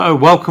Oh,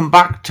 welcome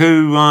back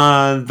to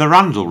the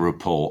Randall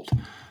Report.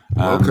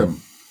 Welcome.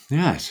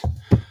 Yes.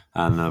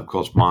 And, of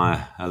course,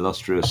 my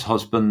illustrious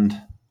husband,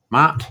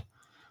 Matt,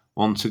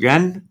 once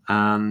again.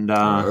 And,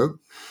 Hello.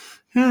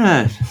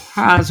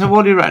 yes. So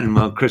what do you reckon?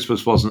 Well,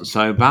 Christmas wasn't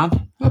so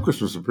bad. No,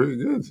 Christmas was pretty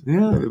good.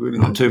 Yeah. Really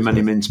Not nice too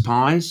many Christmas. mince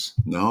pies.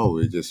 No,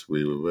 we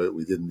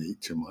didn't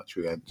eat too much.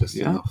 We had just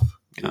enough.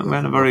 Yeah, we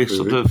had a very food.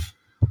 sort of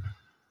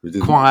We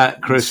didn't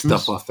quiet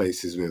Christmas. Stuff our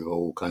faces with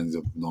all kinds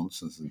of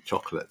nonsense and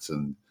chocolates,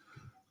 and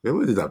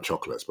we did have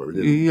chocolates, but we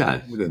didn't. Yeah.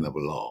 We didn't have a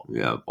lot.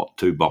 Yeah, what,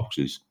 2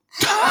 boxes?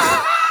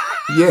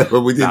 Yeah,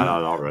 but we didn't.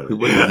 No, not really. We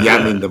weren't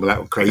yamming them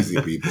like crazy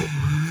people.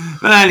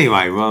 But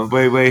anyway, well,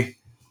 we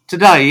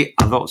today,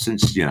 I thought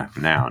since,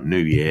 now, New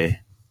Year,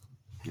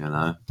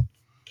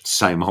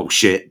 same old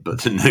shit,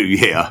 but the New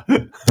Year,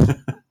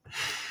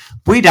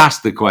 we'd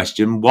ask the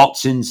question,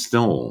 what's in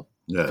store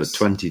for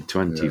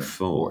 2024? Yeah,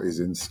 what is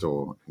in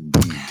store,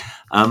 indeed.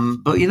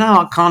 But,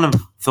 I kind of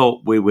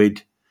thought we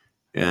would,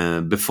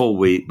 before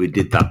we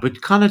did that,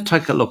 we'd kind of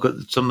take a look at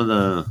some of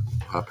the...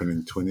 Happened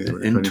in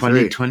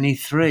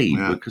 2023,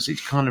 because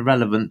it's kind of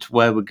relevant to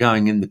where we're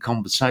going in the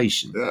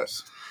conversation.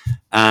 Yes.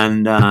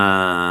 And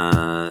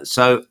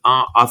so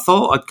I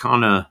thought I'd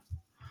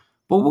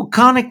we'll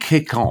kind of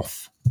kick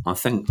off, I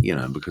think,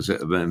 because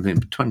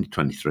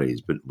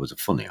 2023 was a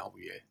funny old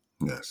year.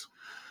 Yes.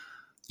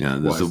 Yeah.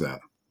 Why is that?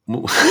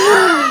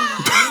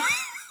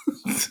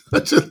 I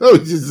don't know.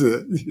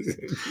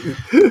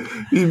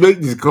 You make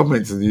these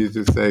comments and you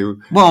just say,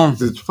 well,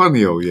 it's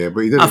funny all year,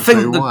 but you don't I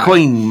think say the why.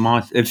 Queen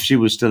might, if she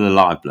was still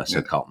alive, bless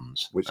her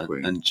cottons. Which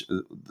Queen? What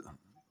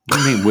do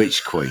you mean,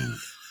 which Queen?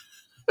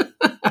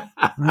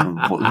 I'm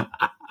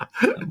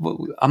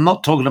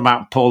not talking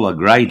about Paul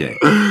O'Grady.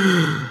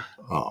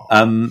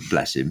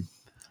 Bless him.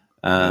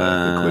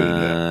 The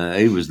Queen,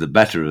 he was the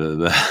better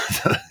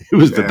he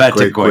was the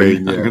better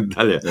Queen. I can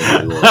tell you.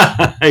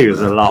 Yeah, he was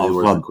a lot of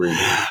fun.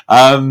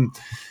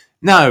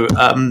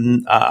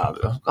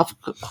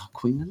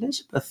 Queen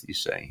Elizabeth, you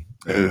see,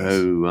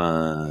 who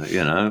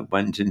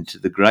went into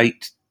the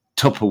great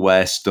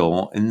Tupperware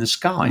store in the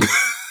sky.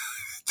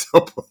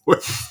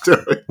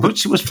 But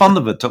she was fond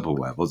of her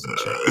Tupperware, wasn't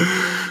she?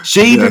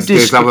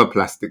 There's other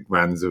plastic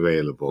brands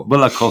available.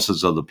 Well, of course,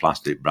 there's other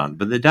plastic brands,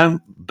 but they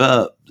don't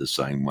burp the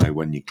same way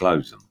when you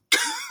close them.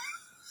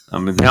 I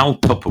mean, the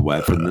old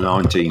Tupperware from the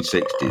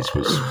 1960s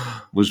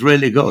was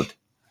really good,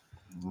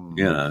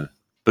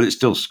 but it's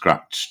still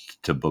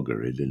scratched to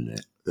buggery, didn't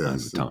it?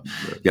 Yes. Over time.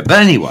 Yeah, but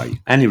anyway,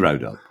 any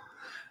road up,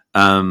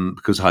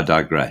 because I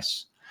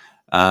digress.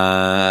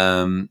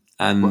 And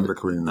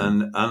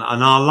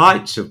our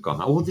lights have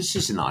gone. Oh, this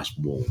is a nice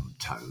warm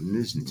tone,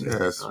 isn't it?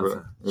 Yes.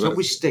 So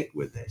we stick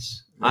with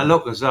this. Yeah. I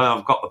look as though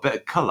I've got a bit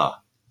of colour.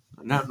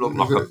 I don't look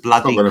like a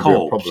bloody corpse. It's not going to be a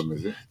problem,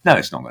 is it? No,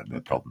 it's not going to be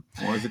a problem.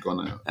 Why has it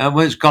gone out? Well,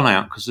 it's gone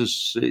out because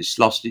it's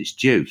lost its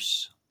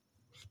juice.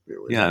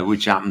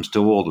 Which happens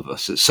to all of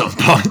us at some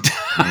point.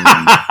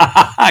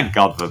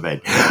 God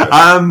forbid.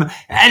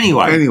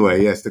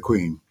 Anyway, yes, the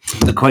Queen.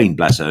 The Queen,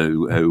 bless her,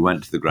 who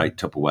went to the great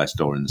Tupperware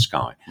store in the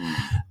sky.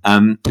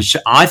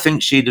 I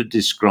think she'd have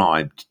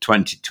described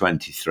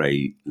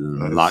 2023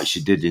 like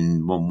she did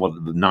in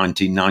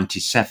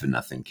 1997,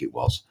 I think it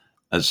was,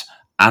 as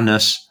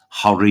annus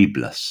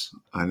horribilis.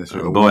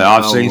 Boy,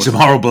 I've seen some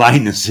horrible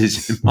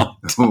anuses in my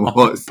time.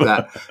 What's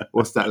that?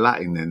 What's that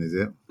Latin then, is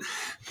it?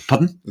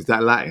 Pardon? Is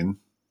that Latin?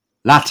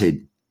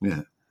 Latin?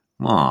 Yeah.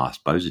 Well, I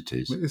suppose it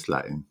is. It is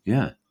Latin.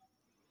 Yeah.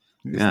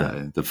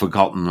 Latin. The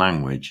forgotten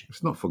language.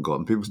 It's not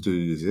forgotten. People still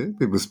use it.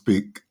 People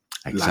speak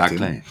exactly.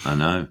 Latin. I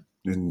know.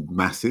 In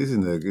masses,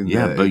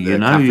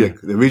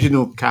 the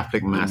original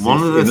Catholic masses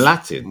in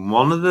Latin.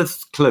 One of the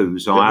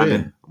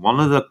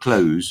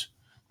clues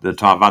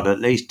that I've had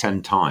at least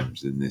 10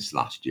 times in this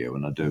last year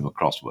when I do my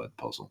crossword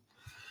puzzle,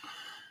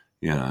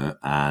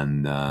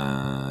 and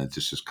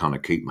just to kind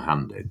of keep my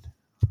hand in,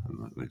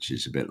 which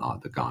is a bit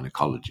like the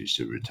gynecologist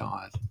who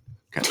retired.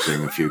 Kept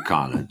seeing a few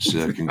clients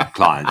so he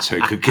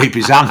could keep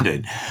his hand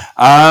in.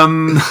 I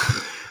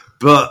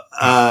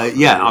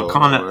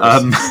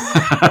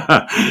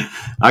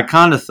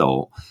kind of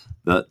thought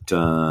that.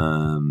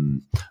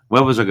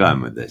 Where was I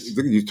going with this?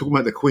 You're talking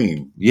about the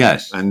Queen,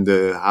 yes, and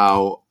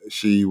how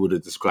she would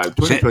have described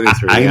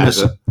 2023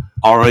 as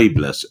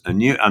horribilis,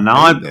 and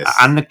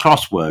the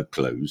crossword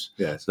clues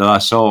that I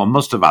saw. I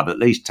must have had at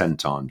least 10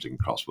 times in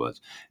crosswords.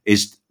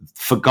 Is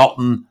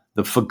forgotten.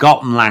 The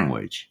forgotten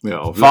language,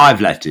 5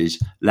 letters,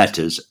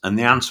 and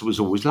the answer was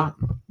always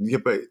Latin. Yeah,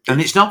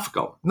 and it's not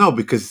forgotten. No,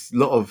 because a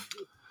lot of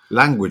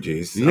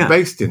languages are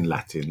based in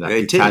Latin, like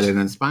Italian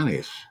and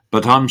Spanish.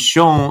 But I'm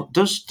sure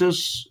does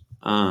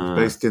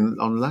based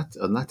on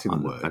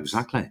Latin words.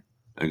 Exactly.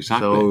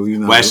 So,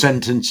 where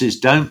sentences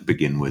don't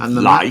begin with and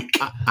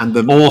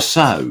or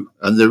so.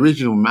 And the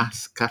original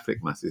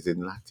Catholic mass is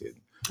in Latin.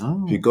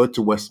 Oh. If you go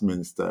to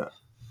Westminster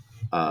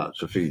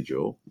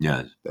Cathedral,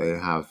 they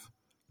have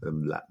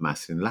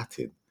mass in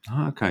Latin.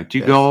 Oh, okay. Do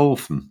you go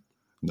often?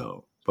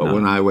 No. But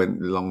when I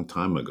went a long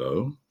time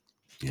ago,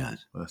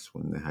 that's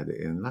when they had it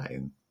in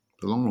Latin.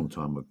 A long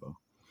time ago.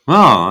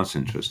 Oh, that's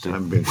interesting. I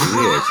haven't been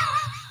for years.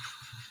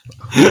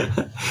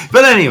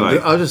 But anyway,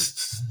 I was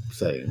just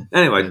saying.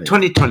 Anyway,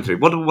 2023.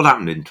 What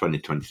happened in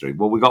 2023?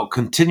 Well, we got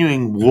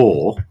continuing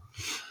war.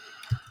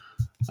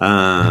 As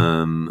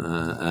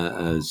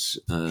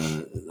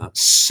that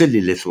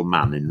silly little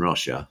man in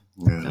Russia,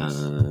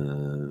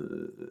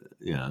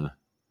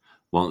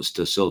 wants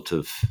to sort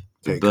of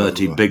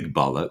Bertie Big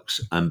Bollocks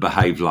and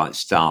behave like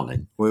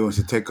Stalin. Well, he wants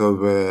to take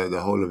over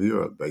the whole of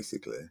Europe,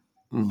 basically.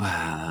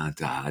 Well,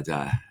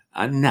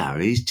 no,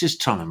 he's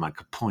just trying to make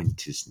a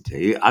point, isn't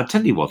he? I'll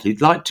tell you what,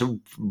 he'd like to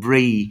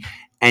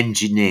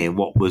re-engineer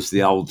what was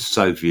the old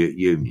Soviet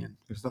Union,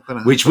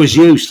 which was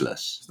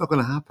useless. It's not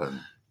going to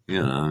happen.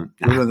 You know,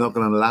 we're not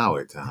going to allow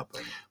it to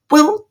happen.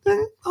 Well,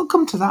 I'll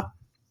come to that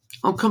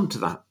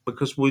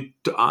because but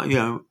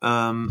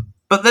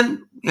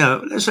then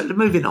let's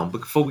moving on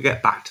before we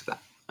get back to that.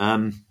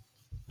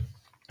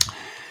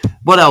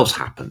 What else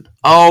happened?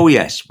 Oh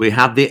yes, we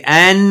had the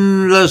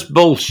endless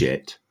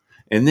bullshit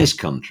in this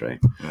country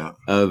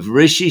of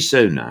Rishi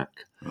Sunak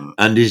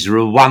and his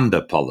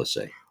Rwanda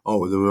policy.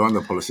 Oh, the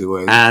Rwanda policy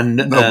was, and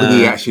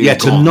nobody actually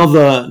yet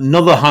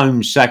another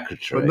Home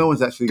Secretary. But no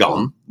one's actually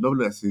gone.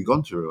 Nobody's actually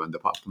gone to Rwanda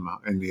apart from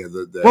any of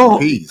the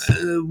MPs.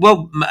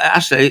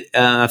 Actually,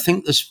 I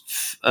think there's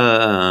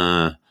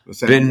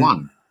been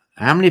one.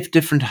 How many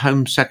different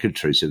Home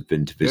Secretaries have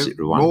been to visit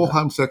Rwanda? More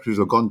Home Secretaries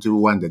have gone to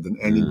Rwanda than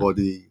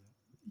anybody.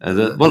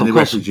 Of course,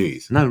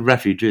 refugees. No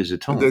refugees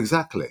at all.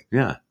 Exactly.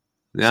 Yeah.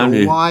 The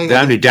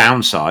only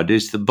downside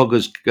is the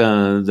buggers,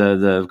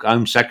 the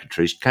Home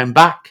Secretaries came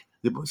back.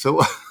 Yeah,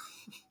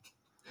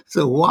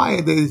 so why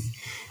are they?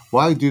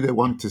 Why do they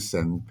want to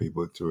send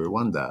people to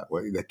Rwanda?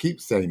 Well, they keep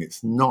saying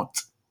it's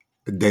not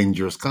a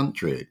dangerous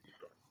country,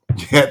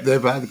 yet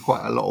they've had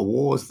quite a lot of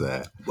wars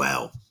there.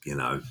 Well,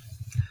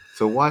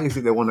 So why is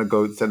it they want to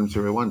go send them to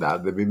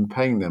Rwanda? They've been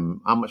paying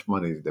them. How much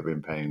money have they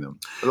been paying them?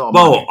 A lot of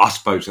money. I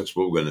suppose that's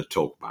what we're going to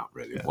talk about,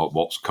 really. Yeah.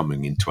 What's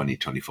coming in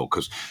 2024?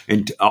 Because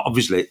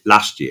obviously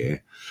last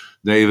year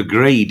they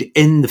agreed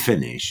in the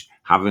finish,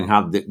 having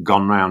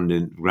gone round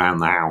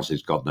the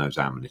houses, God knows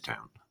how many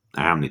times,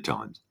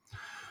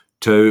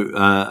 to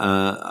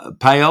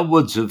pay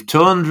upwards of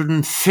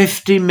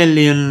 £250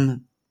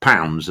 million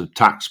of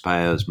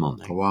taxpayers'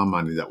 money. Of our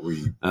money that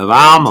we of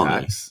our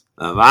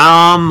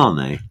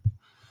money.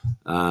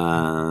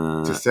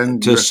 To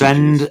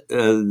send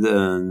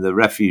the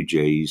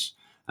refugees,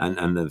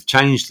 and they've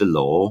changed the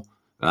law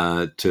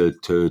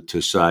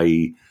to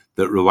say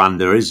that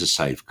Rwanda is a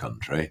safe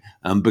country,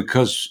 and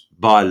because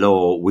by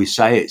law we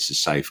say it's a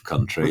safe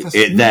country,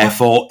 it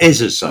therefore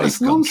is a safe country.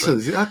 That's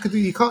nonsense. You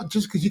can't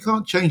just because you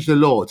can't change the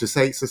law to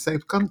say it's a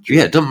safe country.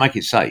 Yeah, it doesn't make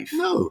it safe.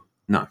 No.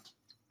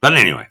 But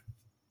anyway,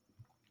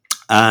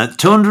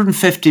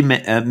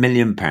 £250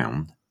 million.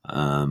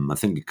 I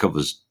think it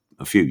covers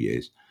a few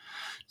years.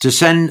 To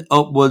send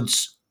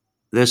upwards,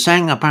 they're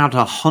saying about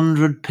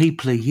 100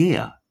 people a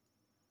year.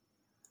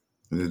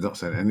 And they've not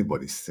sent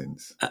anybody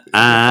since.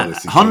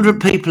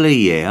 100 people a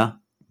year.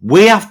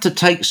 We have to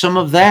take some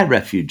of their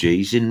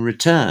refugees in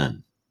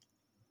return.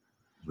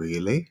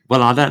 Really?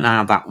 Well, I don't know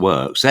how that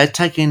works. They're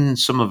taking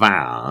some of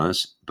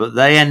ours, but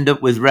they end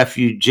up with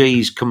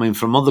refugees coming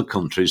from other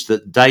countries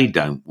that they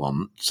don't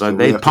want. So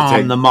they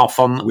palm them off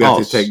on us. We have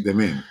to take them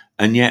in.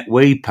 And yet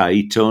we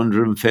pay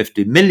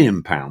 £250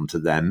 million to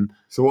them.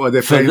 So what are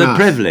they paying for the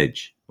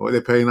privilege? What are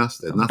they paying us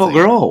then? Nothing.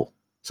 Bugger all.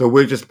 So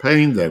we're just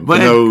paying them for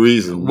no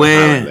reason.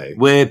 We're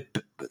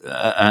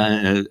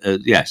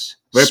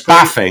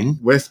spaffing.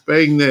 We're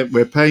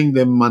paying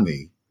them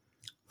money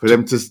for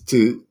them to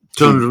 £250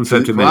 million.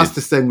 For us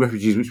to send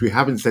refugees, which we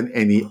haven't sent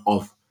any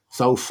of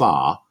so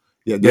far.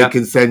 Yet they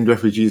can send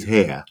refugees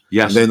here.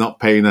 Yes. And they're not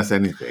paying us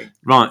anything.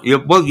 Right.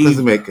 It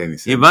doesn't make any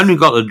sense. You've only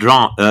got to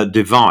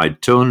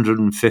divide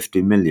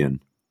 250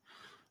 million.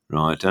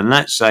 Right. And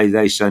let's say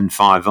they send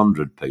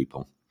 500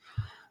 people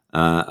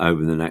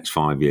over the next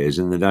 5 years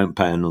and they don't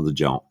pay another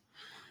job.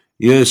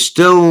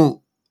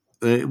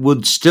 It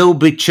would still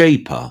be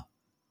cheaper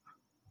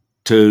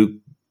to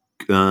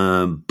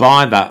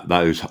buy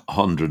those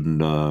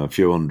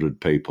few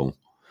hundred people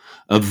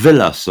a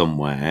villa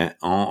somewhere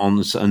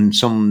on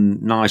some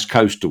nice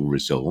coastal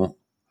resort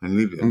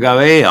and go,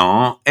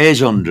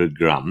 here's 100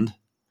 grand.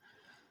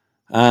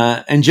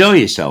 Enjoy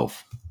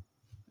yourself.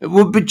 It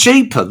would be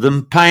cheaper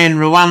than paying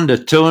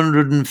Rwanda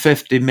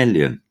 250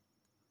 million.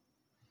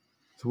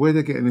 So where are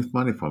they getting this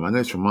money from? I know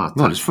it's from us.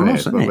 Well, it's from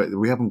us, isn't it? But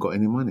we haven't got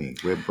any money.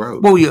 We're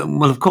broke.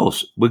 Well, of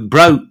course. We're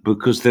broke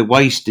because they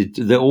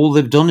wasted. All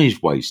they've done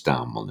is waste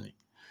our money.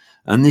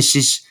 And this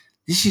is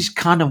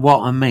kind of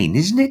what I mean.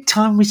 Isn't it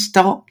time we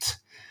stopped?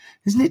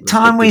 Isn't it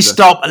time we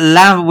stop?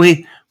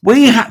 They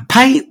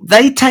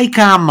take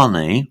our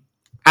money.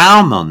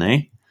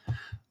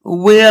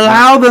 We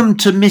allow them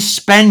to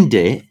misspend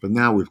it. But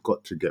now we've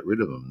got to get rid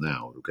of them.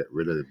 Now we'll get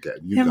rid of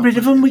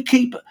them.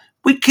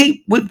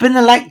 We've been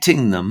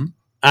electing them,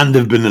 and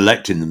they've been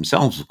electing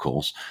themselves, of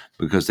course,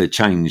 because they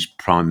change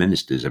prime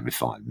ministers every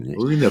 5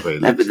 minutes. We never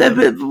elected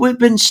them. We've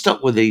been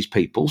stuck with these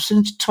people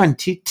since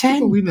 2010.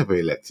 But we never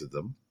elected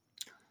them.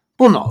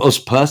 Well, not us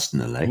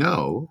personally.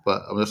 No,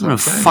 but I'm just a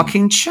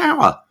fucking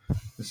shower.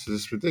 This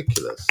is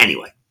ridiculous.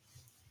 Anyway,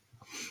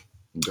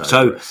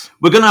 so Digress.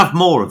 we're going to have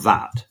more of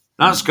that.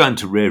 That's going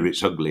to rear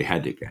its ugly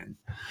head again.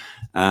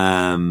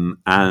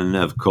 And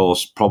of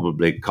course,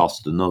 probably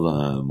cost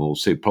another, we'll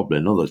see probably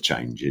another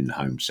change in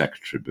Home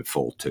Secretary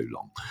before too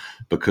long,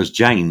 because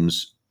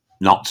James,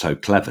 not so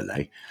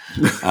cleverly,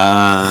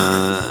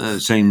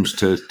 seems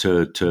to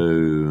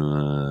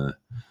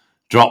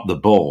drop the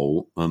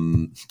ball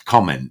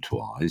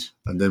comment-wise.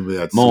 And then we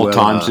had more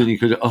times than you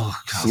could.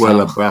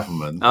 Swella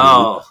Braverman,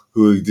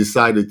 who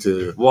decided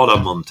to what a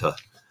munter.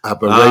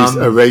 have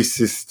a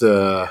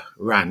racist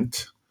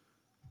rant.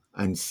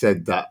 And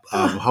said that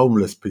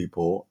homeless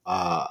people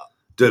by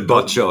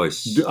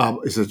choice.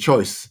 It's a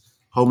choice.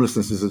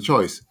 Homelessness is a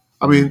choice.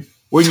 I mean,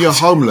 when you're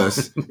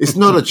homeless, it's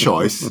not a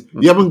choice.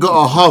 You haven't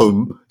got a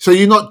home, so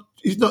you don't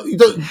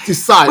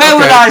decide. Where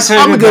would I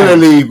I'm going to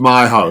leave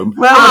my home.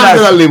 I'm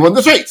going to live on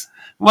the streets.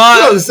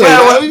 Where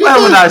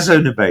would I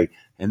sooner be?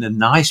 In a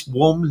nice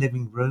warm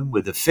living room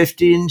with a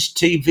 50-inch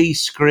TV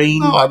screen.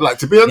 No, I'd like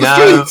to be on the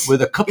streets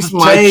with a cup of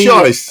tea.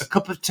 Choice. A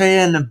cup of tea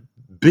and a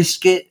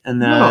biscuit,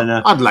 and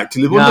I'd like to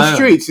live on the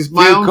streets. It's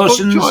my own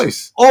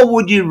choice. Or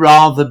would you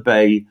rather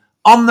be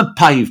on the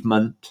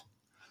pavement,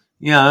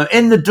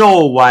 in the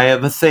doorway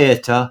of a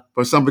theatre,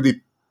 for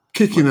somebody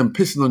kicking and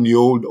pissing on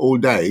you all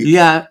day,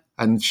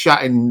 and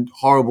shouting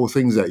horrible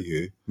things at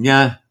you?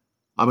 Yeah,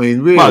 I mean,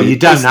 really, well, you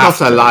don't it's have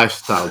not to. A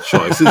lifestyle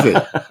choice, is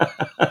it?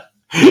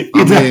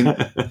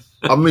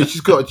 I mean,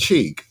 she's got a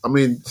cheek. I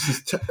mean, you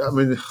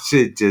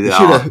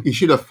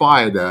should have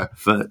fired her.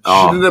 She should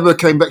have never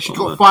came back. She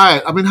got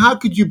fired. I mean, how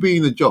could you be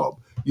in a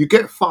job? You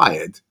get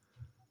fired,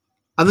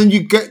 and then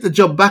you get the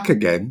job back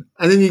again,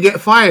 and then you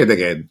get fired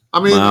again. I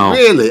mean,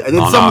 really? And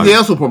then somebody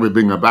else will probably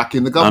bring her back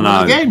in the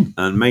government again.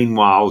 And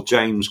meanwhile,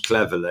 James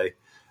cleverly,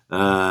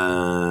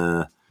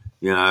 while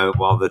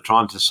they're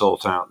trying to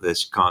sort out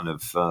this kind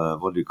of,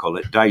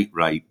 date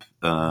rape,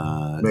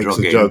 makes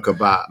drugging,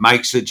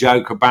 makes a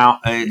joke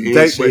about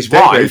his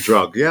wife.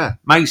 Drug,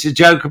 makes a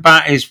joke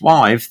about his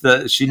wife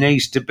that she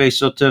needs to be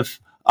sort of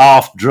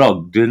half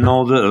drugged in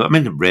order. I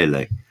mean,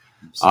 really,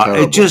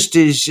 it just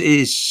is.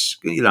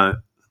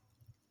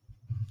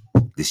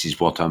 This is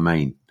what I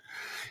mean.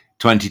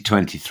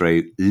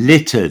 2023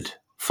 littered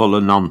full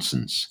of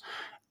nonsense,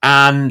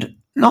 and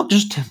not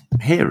just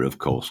here, of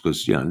course,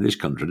 because in this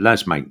country,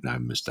 let's make no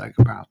mistake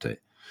about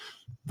it,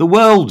 the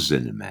world's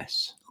in a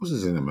mess. Of course,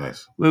 it's in a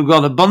mess. We've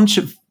got a bunch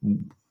of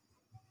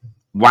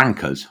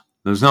wankers.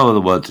 There's no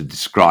other word to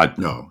describe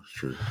them. No, it's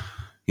true.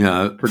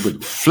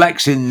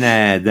 Flexing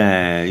there. It's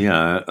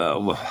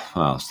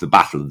the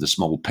battle of the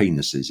small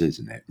penises,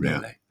 isn't it?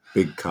 Really,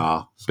 big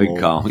car, big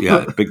car,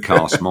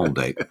 small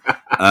dick.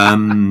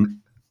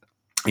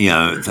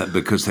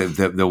 Because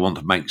they want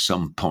to make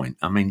some point.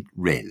 I mean,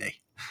 really,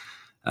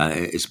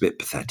 it's a bit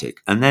pathetic.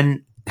 And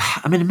then,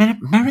 I mean,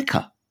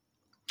 America.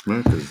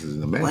 America's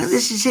in a mess. Well,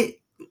 this is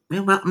it.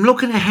 I'm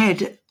looking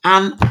ahead,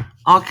 and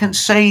I can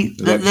see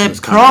that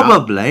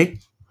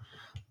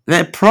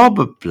they're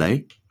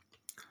probably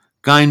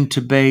going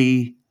to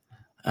be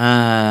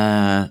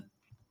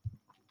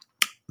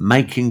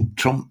making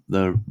Trump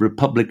the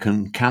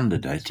Republican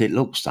candidate. It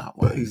looks that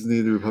way. But he's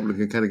the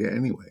Republican candidate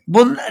anyway.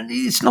 Well,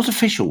 it's not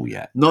official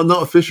yet.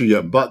 Not official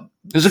yet, but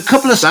there's a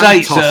couple of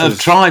states that have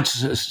tried.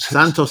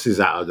 Santos is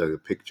out of the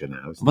picture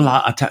now. Well,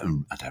 I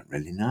don't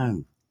really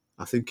know.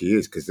 I think he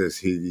is, because there's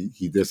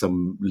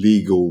some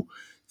illegal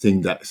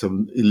thing that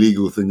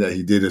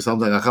he did or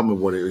something. I can't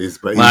remember what it is,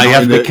 but you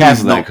have to be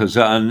careful because he's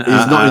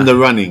not in the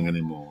in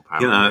anymore.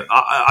 Apparently.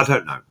 I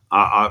don't know.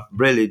 I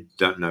really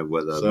don't know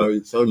whether. So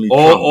it's only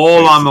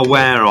all I'm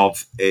aware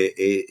of.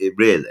 It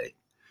really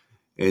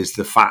is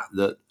the fact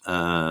that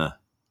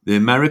the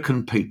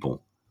American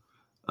people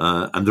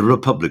and the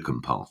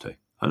Republican Party,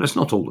 and it's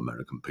not all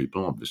American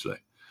people, obviously,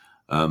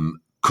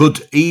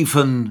 could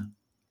even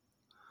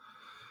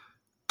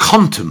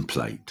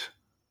contemplate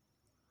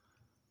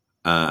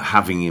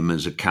having him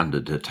as a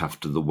candidate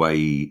after the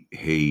way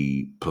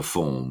he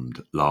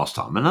performed last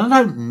time. And I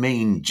don't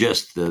mean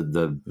just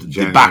the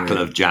debacle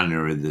of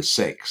January the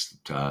 6th,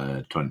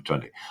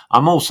 2020.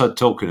 I'm also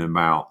talking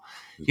about,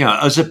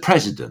 as a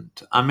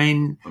president. I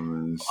mean,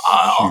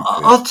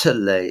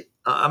 utterly,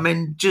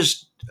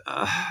 just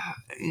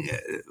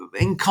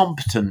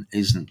incompetent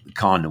isn't the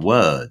kind of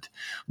word.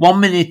 1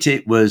 minute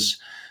it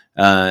was,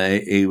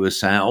 he was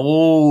saying,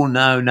 "Oh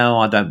no,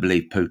 I don't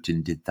believe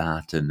Putin did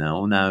that," and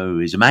no,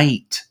 he's a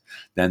mate.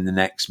 Then the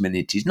next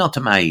minute he's not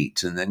a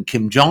mate, and then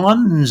Kim Jong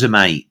Un's a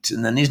mate,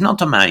 and then he's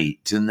not a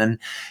mate, and then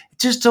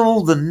just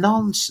all the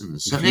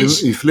nonsense.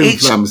 He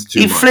flim-flams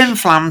too much. He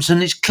flim-flams,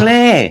 and it's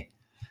clear.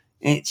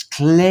 It's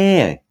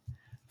clear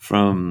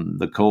from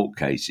the court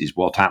cases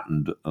what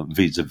happened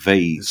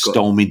vis-a-vis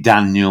Stormy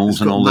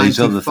Daniels and all these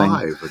other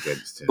things.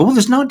 Against him. Oh,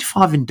 there's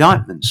 95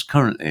 indictments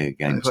currently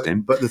against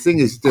him. But the thing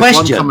is, there's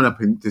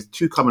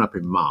two coming up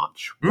in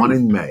March, one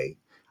in May.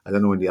 I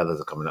don't know when the others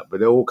are coming up,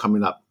 but they're all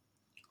coming up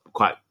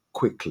quite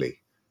quickly.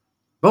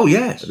 Oh,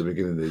 yes. At the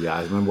beginning of the year.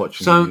 I remember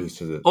watching the news.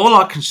 All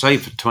I can say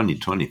for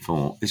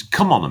 2024 is,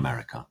 come on,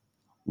 America.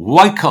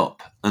 wake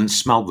up and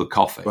smell the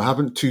coffee. But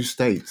haven't two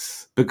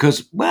states?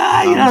 Because,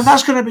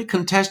 that's going to be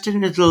contested,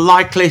 and it'll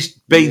likely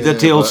be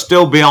that he'll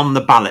still be on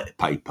the ballot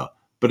paper.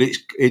 But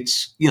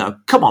it's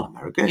come on,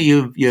 America.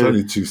 It's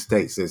only two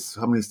states. There's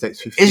how many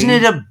states? 15? Isn't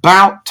it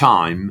about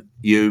time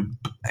you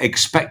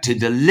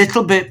expected a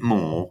little bit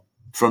more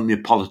from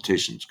your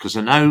politicians? Because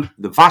I know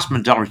the vast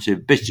majority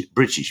of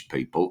British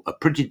people are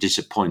pretty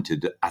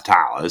disappointed at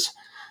ours,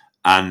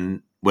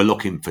 and we're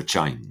looking for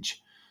change.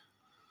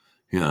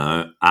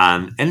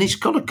 And it's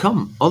got to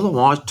come.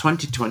 Otherwise,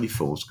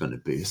 2024 is going to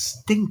be a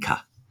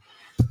stinker.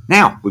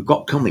 Now, we've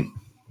got coming.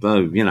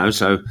 So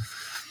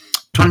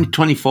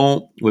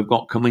 2024, we've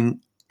got coming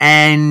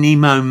any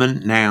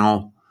moment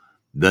now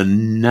the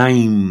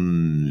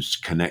names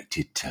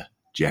connected to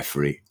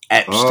Jeffrey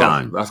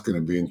Epstein. Oh, that's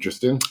going to be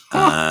interesting.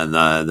 That's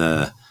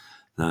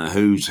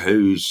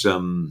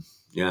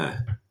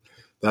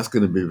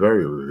going to be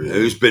very revealing.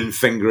 Who's been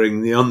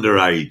fingering the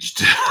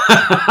underaged?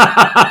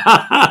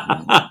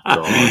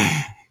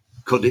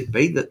 Could it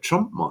be that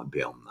Trump might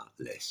be on that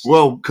list?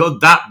 Well, could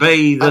that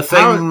be the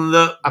thing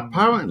that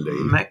apparently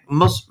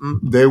must?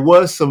 There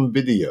were some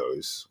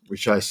videos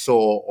which I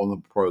saw on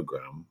the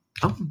program.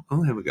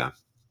 Oh, here we go.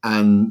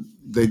 And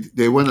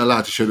they weren't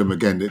allowed to show them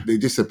again. They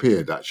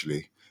disappeared,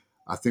 actually.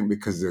 I think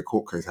because the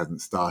court case hadn't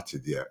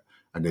started yet,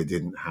 and they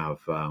didn't have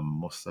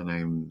what's the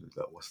name?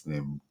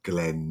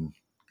 Glenn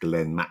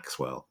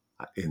Maxwell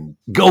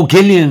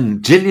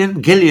Gillian.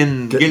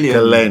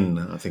 Glenn,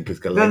 I think it's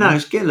Glenn. No,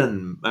 it's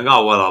Gillian.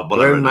 Oh well,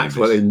 whatever. Glenn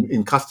Maxwell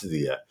in custody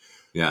yet.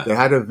 Yeah. They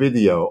had a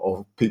video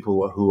of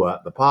people who were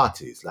at the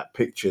parties, like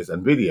pictures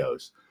and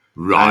videos.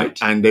 Right.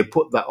 And they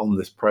put that on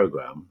this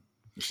program,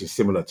 which is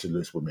similar to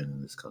Loose Women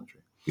in this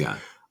country. Yeah.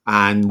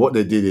 And what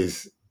they did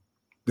is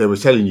they were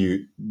telling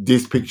you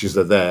these pictures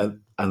are there,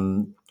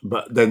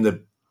 but then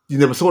you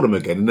never saw them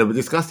again and never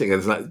discussed it again.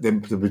 It's like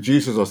the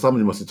producers or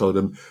somebody must have told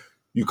them,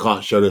 you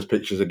can't show those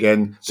pictures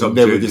again. Some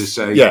never just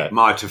say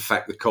might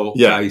affect the court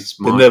case.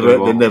 They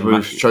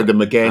never showed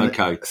them again.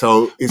 Okay.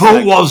 So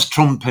but was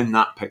Trump in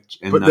that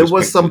picture? But there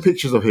was some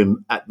pictures of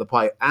him at the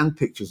party and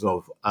pictures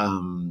of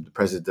the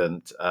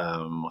president.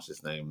 What's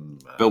his name?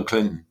 Bill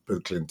Clinton.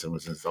 Bill Clinton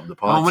was in some of the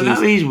parties. Oh, well,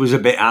 no, he was a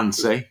bit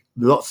antsy.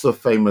 Lots of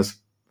famous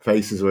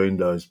faces were in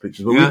those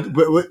pictures.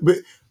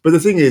 But the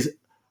thing is,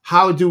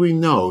 how do we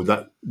know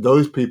that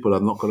those people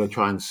are not going to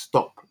try and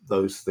stop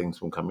those things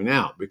from coming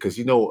out? Because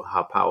you know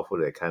how powerful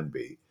they can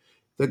be.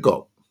 They've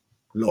got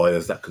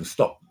lawyers that can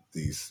stop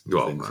these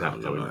things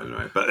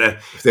happening. But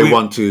if they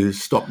want to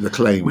stop the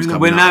claims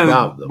coming out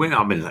about them. But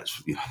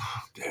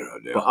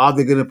are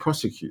they going to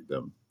prosecute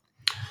them?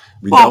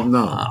 We don't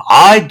know.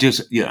 I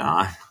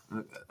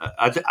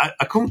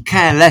couldn't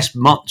care less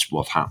much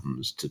what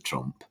happens to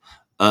Trump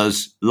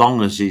as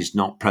long as he's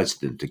not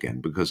president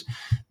again, because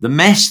the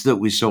mess that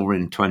we saw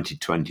in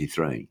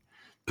 2023,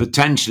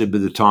 potentially by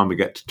the time we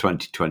get to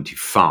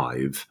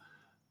 2025,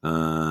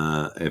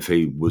 if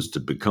he was to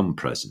become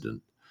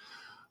president,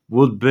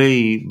 would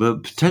be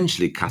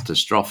potentially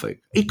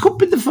catastrophic. He could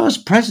be the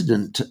first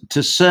president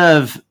to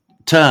serve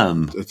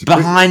term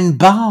behind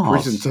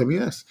bars. Prison term,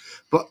 yes.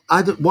 But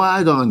what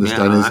I don't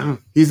understand is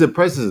he's a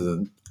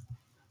president.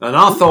 And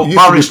I thought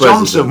Boris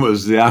Johnson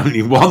was the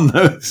only one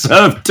that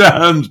served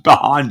terms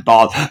behind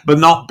bars, but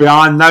not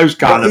behind those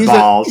kind of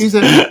bars. He's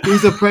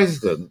a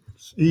president.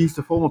 He's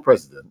the former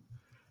president.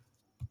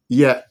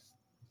 Yet,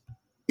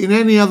 in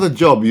any other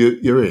job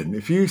you're in,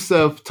 if you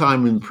serve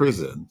time in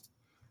prison,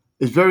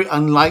 it's very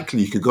unlikely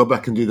you could go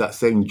back and do that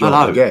same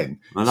job again.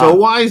 So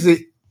why is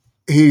it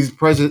he's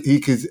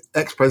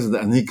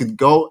ex-president and he could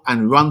go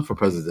and run for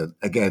president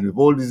again with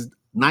all these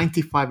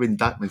 95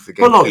 indictments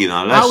against him?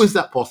 How is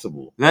that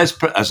possible? As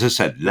I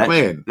said,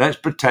 let's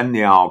pretend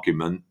the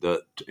argument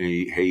that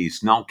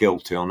he's not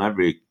guilty on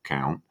every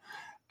count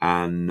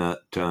and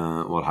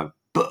that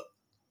but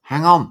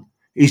hang on.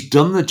 He's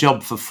done the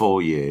job for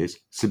 4 years.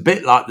 It's a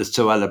bit like the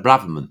Suella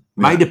Braverman.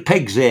 Made a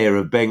pig's ear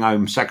of being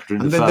Home Secretary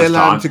the first time. And then they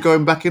allowed him to go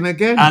back in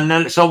again. And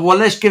then,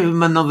 let's give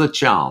him another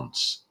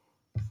chance.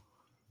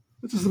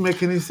 That doesn't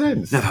make any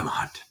sense. Never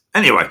mind.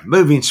 Anyway,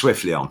 moving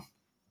swiftly on.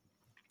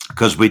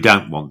 Because we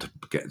don't want to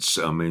get...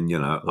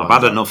 I've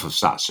had enough of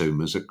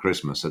Satsumas at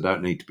Christmas. I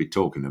don't need to be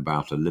talking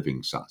about a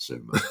living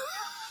Satsuma.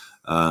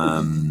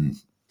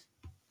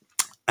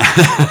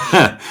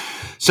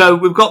 So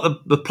we've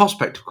got the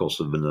prospect, of course,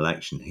 of an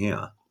election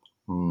here,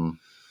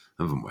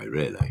 haven't we?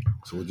 Really.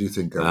 So, what do you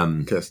think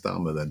of Keir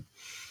Starmer then?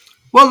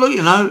 Well,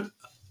 look,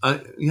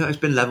 it's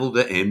been levelled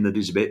at him that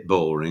he's a bit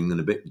boring and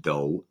a bit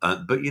dull.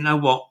 But you know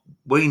what?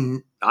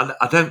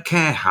 I don't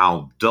care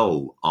how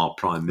dull our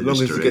Prime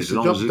Minister is, as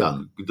long as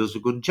he does a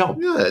good job.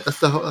 Yeah, that's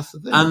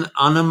the thing. And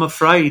I'm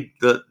afraid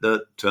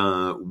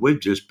that we've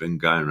just been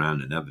going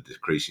around in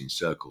ever-decreasing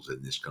circles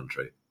in this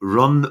country,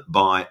 run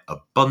by a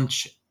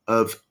bunch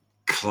of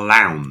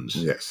clowns.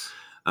 Yes.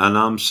 And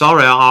I'm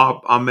sorry,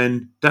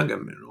 don't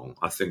get me wrong.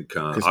 I think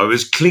I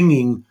was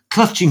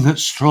clutching at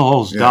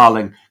straws,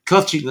 darling,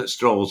 clutching at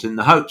straws in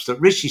the hopes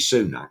that Rishi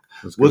Sunak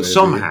would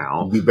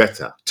somehow be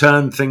better,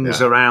 turn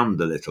things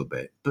around a little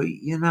bit. But,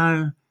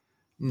 no.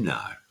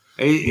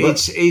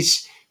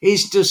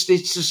 It's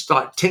just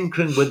like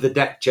tinkering with the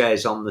deck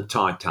chairs on the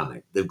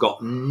Titanic. They've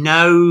got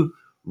no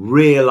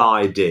real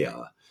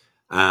idea,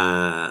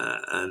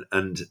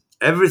 and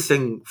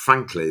everything,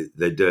 frankly,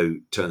 they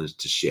do turns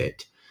to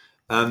shit.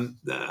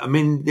 I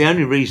mean, the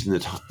only reason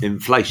that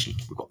inflation,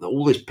 we've got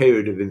all this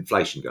period of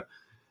inflation going,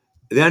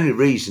 the only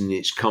reason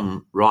it's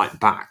come right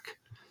back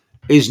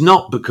is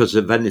not because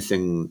of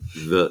anything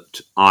that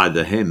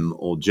either him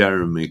or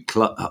Jeremy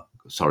Hunt.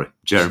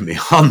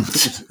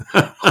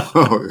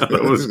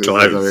 That was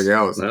close.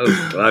 That was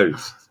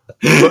close.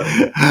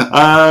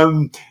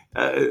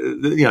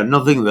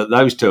 Nothing that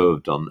those two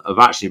have done have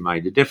actually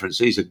made a difference.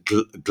 These are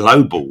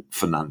global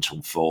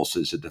financial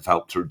forces that have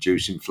helped to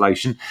reduce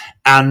inflation.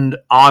 And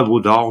I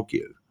would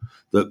argue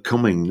that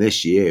coming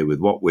this year with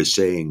what we're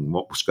seeing,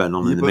 what's going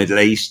on in the Middle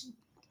East,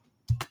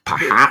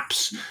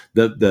 perhaps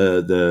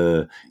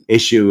the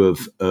issue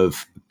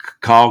of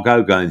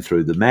cargo going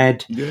through the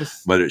Med,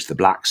 yes, whether it's the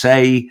Black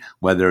Sea,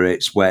 whether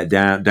it's where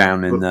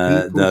down in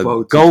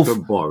the Gulf,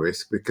 Gulf,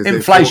 Boris because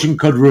inflation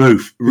could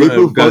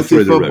people go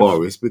through the roof.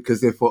 Boris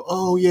because they thought,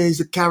 oh yeah, he's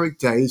a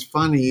character, he's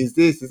funny, he's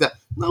this, he's that.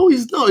 No,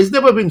 he's not. He's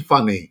never been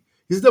funny.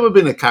 He's never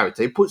been a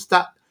character. He puts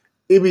that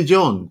image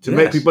on to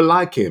make people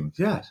like him.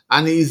 Yes,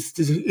 and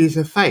he's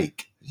a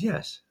fake.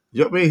 Yes,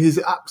 you know what I mean? He's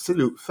an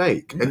absolute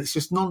fake, and it's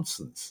just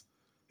nonsense.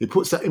 He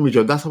puts that image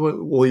on. That's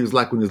what he was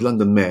like when he was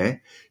London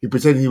mayor. He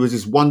pretended he was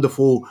this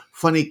wonderful,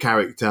 funny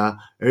character.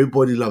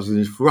 Everybody loves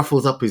him. He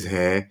ruffles up his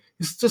hair.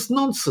 It's just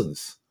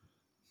nonsense.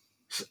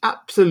 It's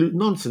absolute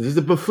nonsense. He's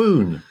a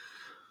buffoon.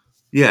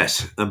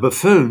 Yes, a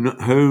buffoon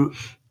who,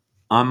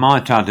 I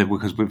might add,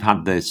 because we've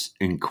had this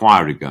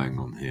inquiry going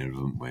on here,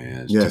 haven't we?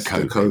 Yes,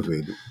 to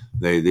COVID.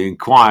 The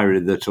inquiry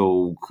that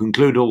will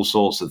conclude all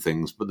sorts of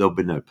things, but there'll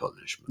be no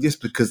punishment. Yes,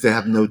 because they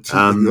have no teeth.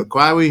 The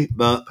inquiry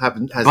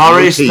has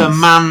Boris, no teeth. the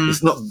man,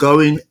 it's not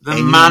going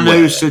the man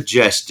who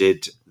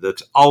suggested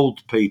that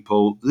old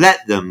people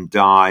let them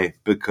die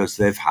because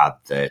they've had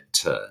their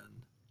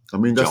turn. I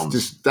mean,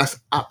 that's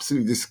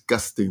absolutely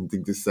disgusting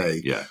thing to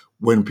say. Yeah.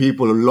 When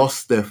people have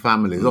lost their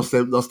families, lost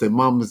their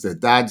mums, their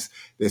dads,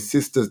 their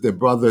sisters, their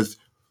brothers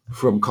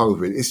from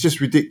COVID. It's just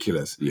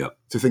ridiculous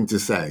to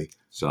say.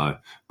 So,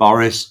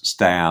 Boris,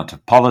 stay out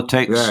of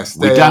politics. Yeah,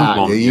 we don't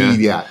want you.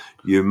 Idiot.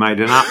 You made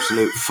an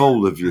absolute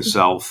fool of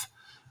yourself.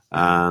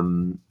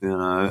 Don't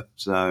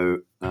come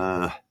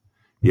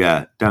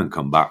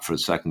back for a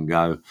second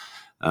go.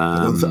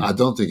 I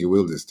don't think it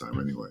will this time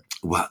anyway.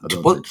 Well,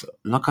 think so.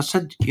 Like I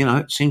said,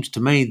 it seems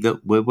to me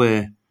that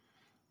we're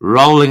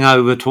rolling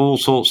over to all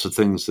sorts of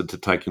things that are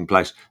taking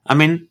place. I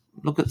mean,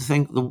 look at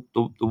the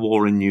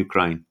war in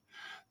Ukraine.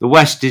 The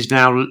West is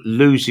now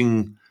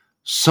losing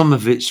some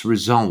of its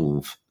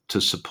resolve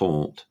to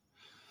support.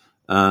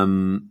 I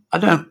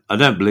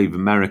don't believe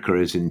America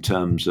is in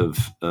terms of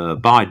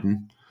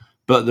Biden,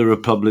 but the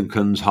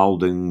Republicans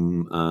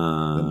holding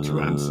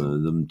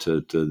them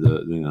to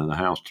the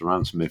House to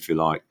ransom, if you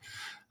like,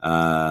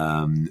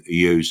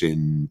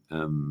 using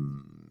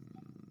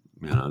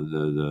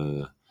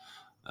the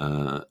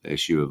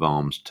issue of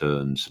arms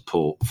turn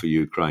support for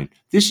Ukraine.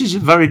 This is a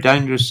very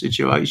dangerous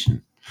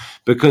situation.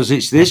 Because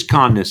it's this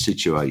kind of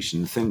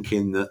situation,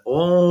 thinking that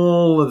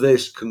all of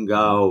this can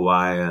go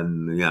away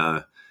and,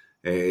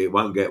 it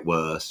won't get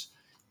worse.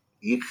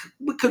 We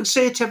can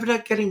see it every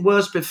day getting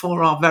worse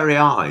before our very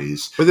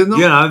eyes. But they're not.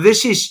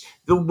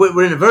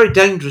 We're in a very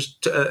dangerous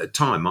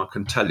time, I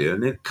can tell you.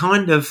 And it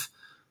kind of,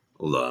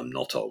 although I'm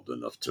not old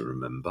enough to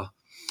remember,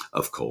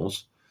 of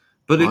course,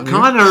 but it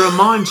kind of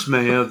reminds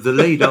me of the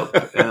lead up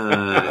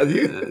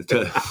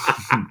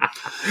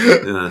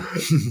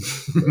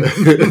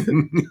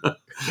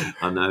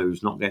I know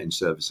who's not getting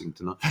servicing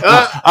tonight.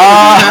 But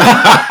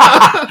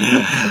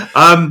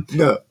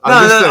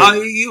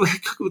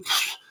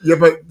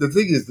the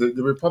thing is that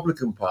the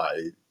Republican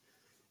Party,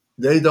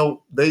 they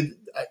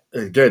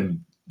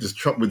again,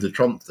 just with the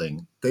Trump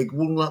thing, they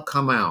will not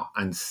come out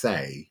and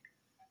say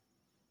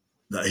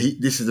that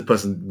this is the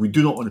person we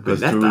do not want the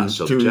person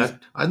to.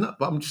 I know,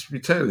 but I'm just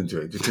returning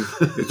to it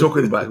because they're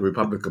talking about the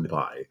Republican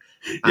Party,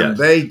 and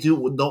they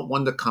do not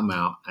want to come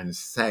out and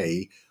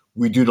say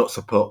we do not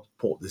support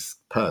this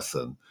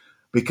person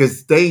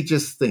because they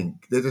just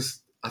think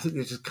I think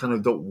they just kind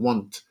of don't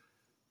want.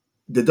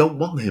 They don't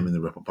want him in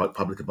the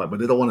Republican Party, but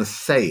they don't want to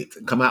say it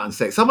and come out and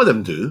say it. Some of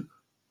them do;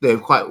 they're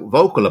quite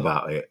vocal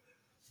about it,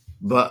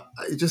 but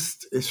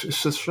it's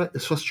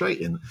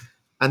frustrating,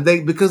 and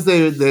because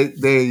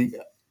they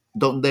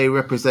don't they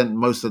represent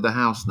most of the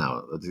House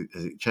now?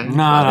 Has it changed?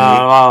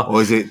 No.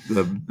 Or is it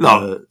the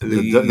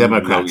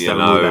Democrats that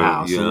rule the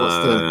House?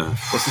 So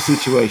what's the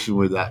situation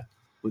with that?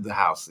 With the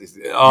House, is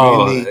it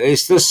really?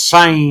 It's the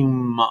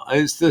same.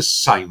 It's the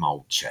same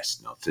old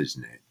chestnut,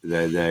 isn't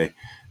it?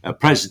 A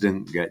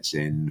president gets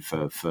in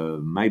for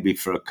maybe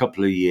for a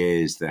couple of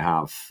years. They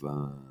have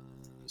the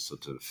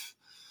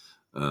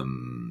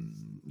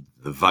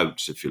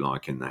votes, if you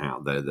like, in the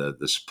House.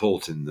 The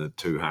support in the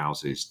two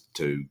houses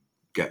to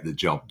get the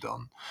job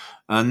done.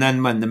 And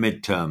then when the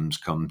midterms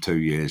come 2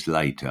 years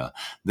later,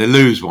 they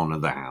lose one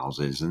of the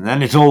houses, and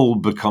then it all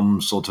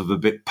becomes sort of a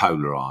bit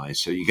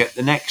polarised. So you get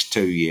the next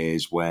 2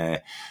 years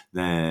where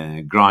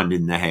they're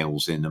grinding their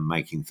heels in and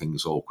making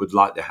things awkward,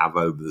 like they have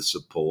over the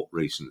support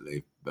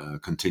recently,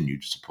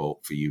 continued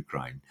support for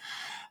Ukraine,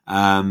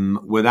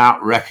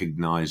 without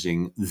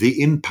recognising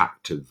the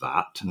impact of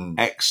that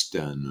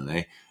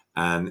externally,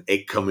 and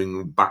it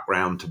coming back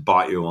round to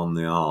bite you on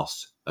the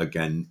arse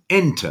again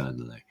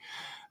internally.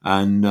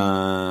 And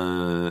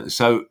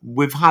so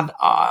we've had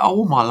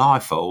all my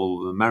life,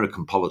 all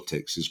American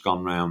politics has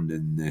gone round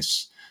in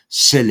this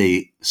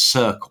silly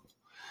circle,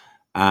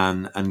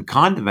 and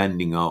kind of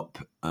ending up,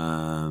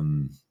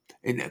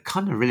 it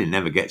kind of really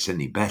never gets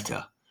any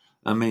better.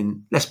 I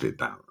mean, let's be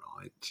about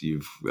right.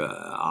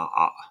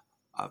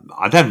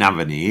 I don't have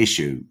any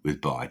issue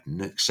with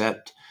Biden,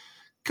 except,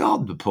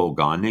 God, the poor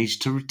guy needs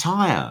to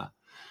retire.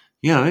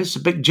 It's a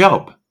big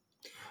job.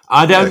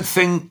 I don't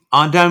think,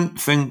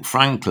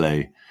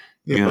 frankly,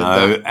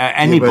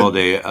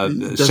 anybody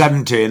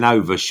 70 and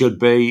over should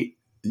be.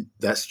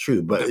 That's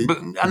true, but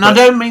I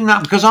don't mean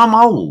that because I'm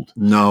old.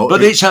 No,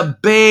 but it's a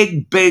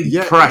big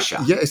pressure.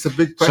 It's a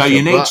big pressure. So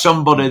you need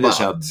somebody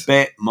that's a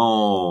bit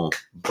more.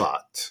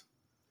 But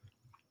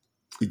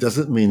it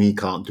doesn't mean he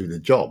can't do the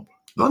job.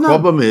 The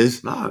problem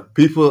is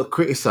people are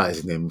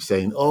criticising him,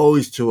 saying, "Oh,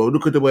 he's too old.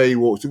 Look at the way he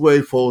walks, the way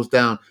he falls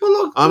down." Well,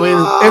 look,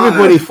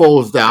 everybody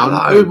falls down.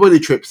 Everybody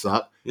trips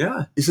up.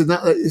 Yeah, it's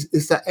that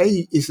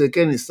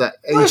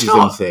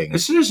ageism thing.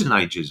 It is an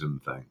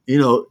ageism thing.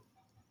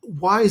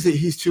 Why is it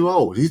he's too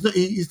old?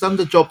 He's done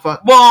the job for.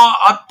 Well,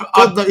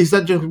 he's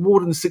done the job for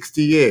more than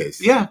 60 years.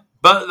 Yeah,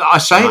 but I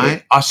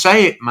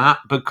say it, Matt,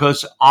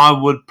 because I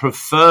would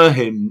prefer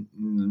him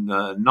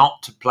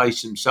not to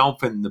place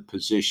himself in the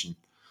position.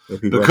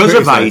 Because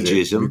of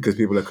ageism, because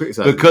people are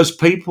criticising. Because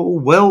people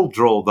will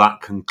draw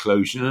that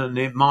conclusion, and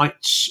it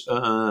might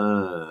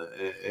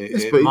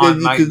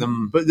make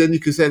them. But then you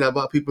could say that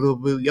about people who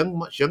were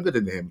much younger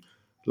than him,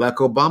 like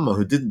Obama,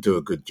 who didn't do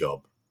a good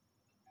job.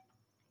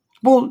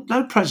 Well,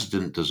 no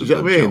president does a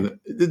good job.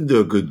 He didn't do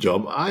a good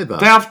job either.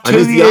 They have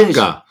 2 years.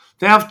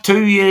 They have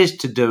 2 years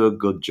to do a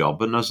good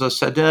job, and as I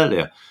said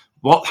earlier,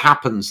 what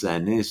happens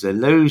then is they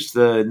lose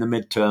in the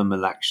midterm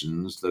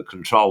elections, the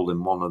control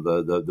in one of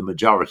the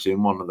majority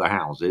in one of the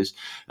houses,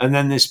 and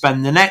then they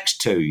spend the next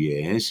 2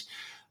 years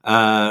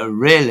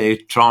really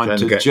trying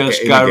to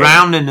just go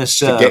around in a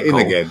circle. To get in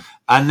again.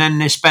 And then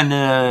they spend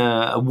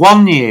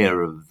 1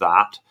 year of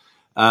that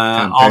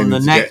on the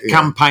next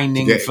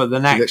campaigning for the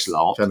next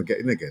lot. Trying to get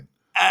in again.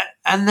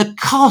 And the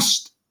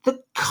cost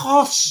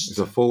is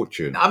a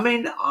fortune. I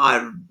mean,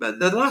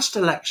 the last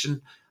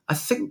election, I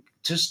think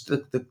just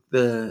the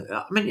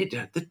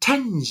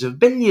tens of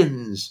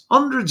billions,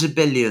 hundreds of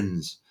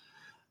billions.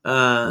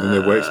 And they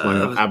waste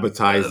money on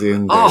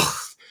advertising.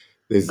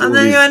 There's all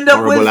these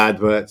horrible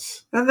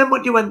adverts. And then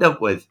what do you end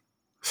up with?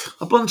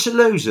 A bunch of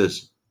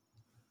losers.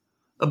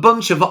 A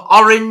bunch of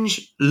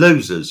orange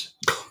losers.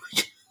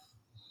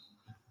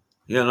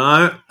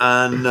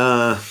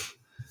 And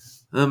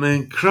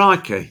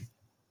crikey.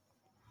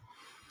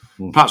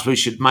 Perhaps we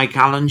should make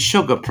Alan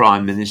Sugar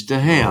Prime Minister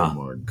here. Oh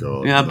my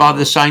God! By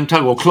the same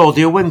token, or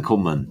Claudia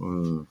Winkleman.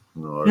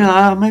 No.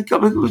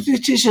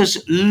 It is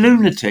as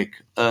lunatic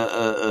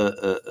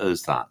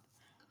as that.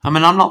 I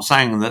mean, I'm not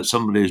saying that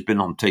somebody who's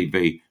been on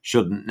TV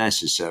shouldn't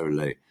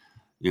necessarily,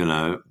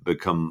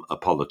 become a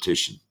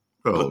politician.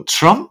 Well, but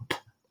Trump,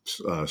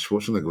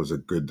 Schwarzenegger was a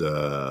good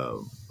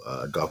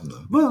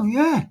governor. Well,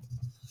 yeah.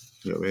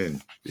 You know what I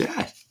mean?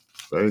 Yeah.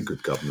 Very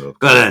good governor of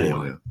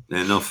California. But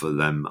anyway, enough of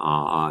them.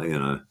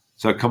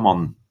 So come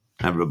on,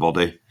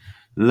 everybody.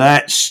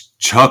 Let's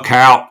chuck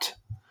out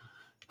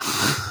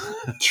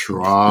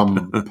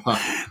Trump.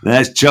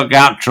 Let's chuck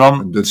out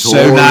Trump. The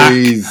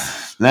Tories.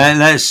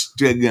 Let's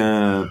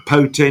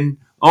Putin.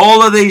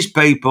 All of these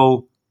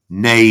people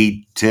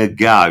need to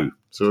go.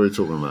 So what are we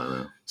talking about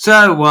now?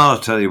 So, I'll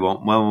tell you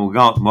what. Well, we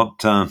got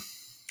what...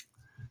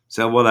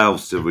 So what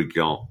else have we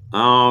got?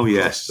 Oh,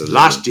 yes.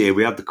 Last year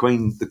we had the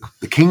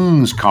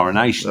King's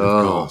coronation,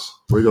 of course.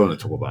 We don't want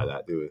to talk about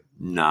that, do we?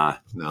 No.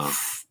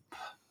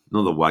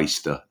 Another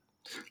waster. A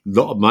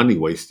lot of money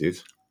wasted.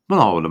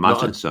 Well, I would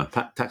imagine so.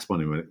 Tax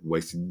money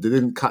wasted. They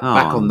didn't cut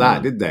back on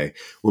that, did they?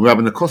 We were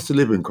having a cost of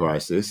living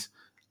crisis,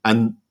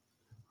 and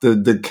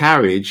the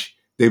carriage,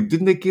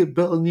 didn't they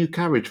build a new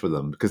carriage for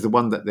them? Because the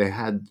one that they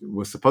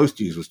were supposed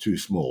to use was too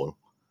small.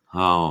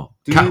 Oh.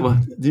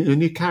 A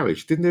new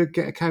carriage. Didn't they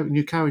get a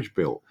new carriage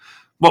built?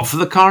 What, for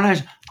the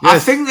coronation? Yes. I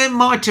think they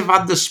might have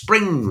had the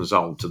springs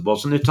altered,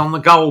 wasn't it, on the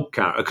gold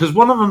carriage? Because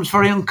one of them's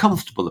very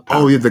uncomfortable,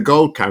 apparently. Oh, yeah, the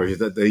gold carriage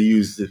that they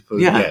used for,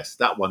 yes,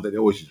 that one that they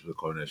always used for the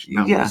coronation.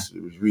 That was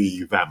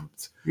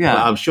revamped. Yeah.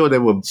 But I'm sure they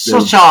were...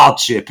 Such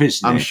hardship,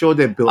 isn't it? I'm sure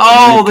they built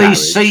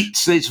these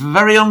seats, it's a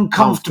very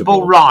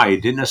uncomfortable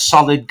ride in a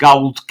solid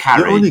gold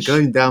carriage. You're only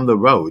going down the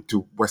road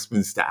to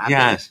Westminster Abbey.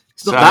 Yes.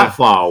 It's not that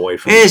far away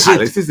from the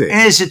palace, is it?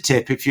 Here's a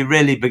tip: if you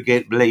really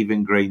believe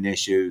in green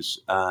issues,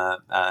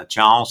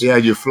 Charles,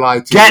 you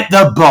fly to get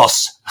the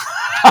bus.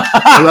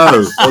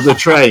 Hello, or the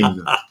train,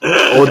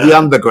 or the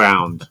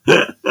underground. Do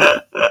like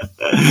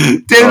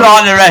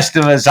the rest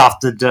of us have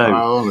to do.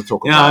 I want to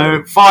talk about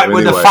it. Fight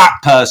with a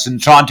fat person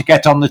trying to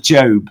get on the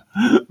tube.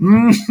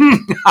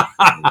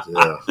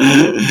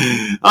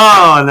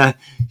 Oh no,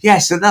 yeah.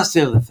 So that's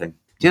the other thing.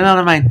 Do you know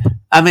what I mean?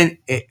 I mean,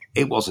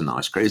 it was a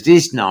nice cruise. It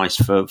is nice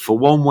for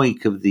 1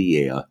 week of the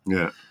year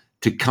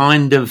to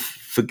kind of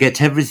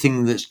forget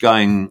everything that's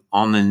going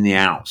on in the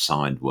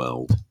outside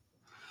world,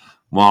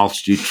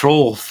 whilst you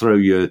trawl through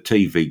your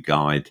TV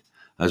guide,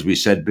 as we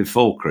said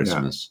before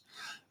Christmas,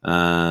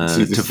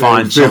 to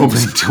find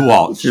something to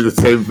watch. See the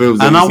same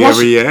films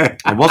every year.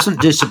 I wasn't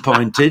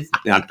disappointed.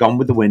 I'd Gone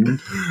with the Wind,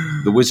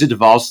 The Wizard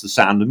of Oz, The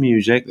Sound of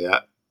Music.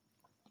 Yeah.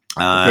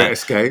 Great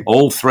Escape.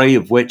 All three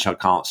of which I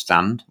can't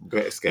stand.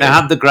 Great Escape. They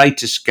had The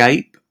Great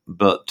Escape,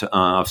 but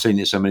I've seen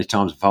it so many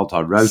times I felt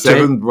I wrote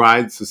Seven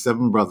Brides for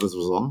Seven Brothers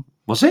was on.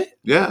 Was it?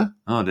 Yeah.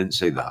 Oh, I didn't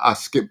see that. I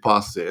skipped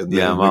past it in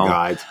the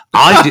guide.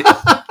 I did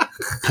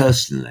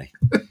personally,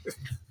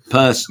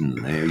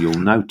 you'll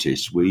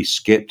notice we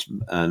skipped,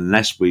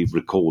 unless we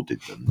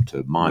recorded them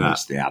to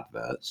minus the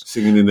adverts.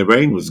 Singing in the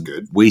Rain was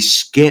good. We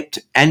skipped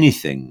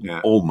anything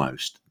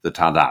almost that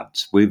had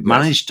ads. We've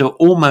managed to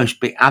almost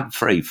be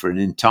ad-free for an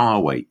entire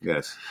week.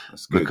 Yes,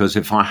 that's good. Because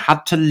if I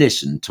had to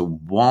listen to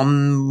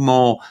one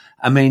more,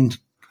 I mean...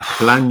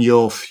 Plan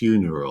Your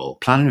Funeral.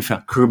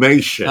 Cremation.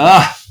 Cremation.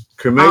 I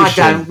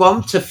don't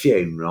want a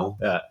funeral.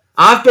 Yeah.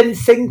 I've been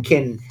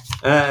thinking...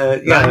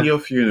 Plan Your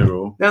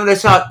Funeral. No,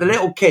 there's like the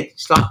little kid.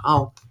 It's like,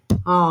 oh,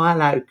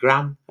 hello,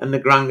 Gran. And the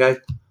Gran goes,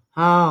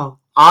 oh,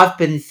 I've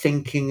been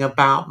thinking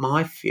about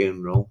my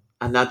funeral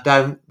and I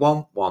don't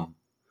want one.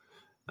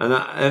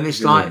 And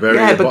it's like,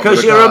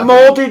 because you're a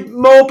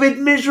morbid,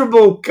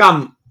 miserable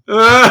cunt.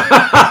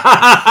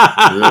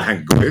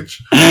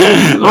 Language.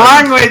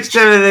 Language to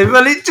everything.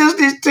 Well, it just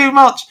is too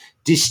much.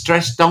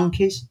 Distressed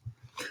donkeys.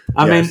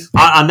 I mean,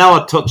 I know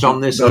I touch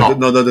on this.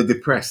 No, the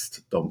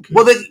depressed donkey.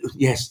 Well, the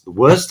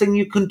worst thing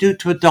you can do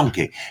to a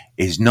donkey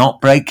is not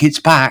break its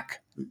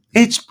back.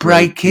 It's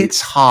break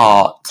its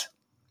heart.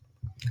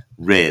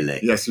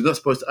 Really? Yes, you're not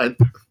supposed to.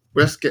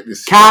 Let's get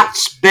this.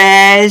 Cats,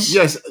 bears,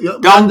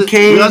 donkeys.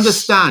 We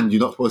understand you're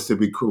not supposed to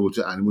be cruel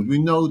to animals.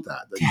 We know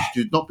that you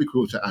should not be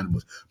cruel to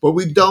animals. But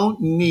we don't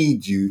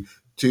need you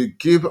to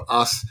give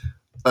us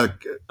a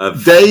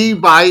day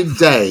by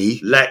day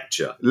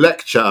lecture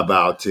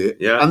about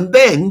it, and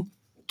then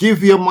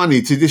give your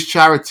money to this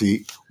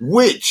charity,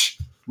 which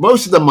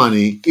most of the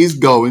money is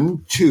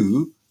going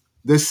to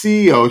the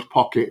CEO's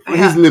pocket for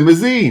his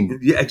limousine.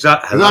 Yeah,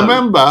 exactly. And I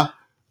remember,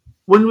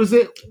 when was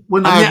it?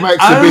 When I had my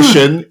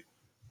exhibition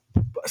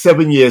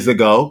 7 years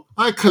ago,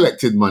 I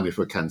collected money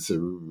for cancer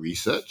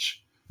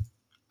research.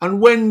 And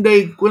when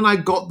I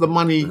got the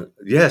money,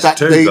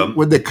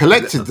 when they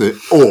collected it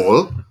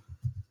all,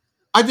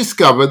 I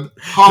discovered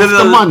half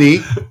the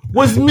money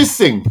was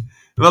missing.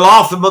 Well,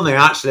 half the money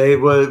actually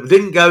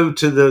didn't go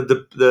to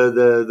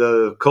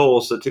the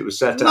cause that it was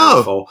set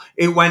out for.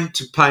 It went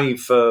to pay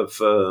for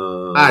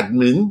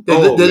admin.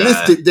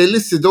 They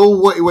listed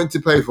all what it went to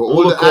pay for,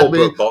 all the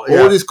admin,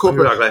 all this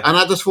corporate, exactly. And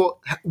I just thought,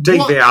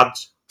 TV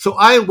ads. So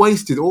I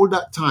wasted all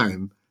that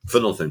time for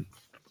nothing.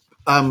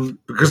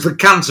 Because the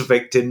cancer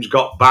victims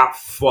got back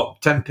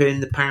 10p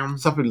in the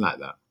pound, something like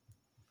that.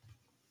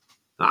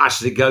 That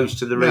actually goes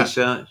to the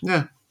research.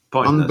 Yeah.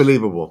 Pointless.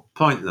 Unbelievable.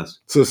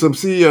 Pointless. So some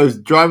CEOs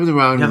driving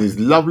around in his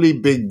lovely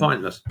big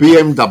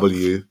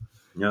BMW.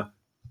 Yeah.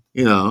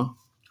 You know,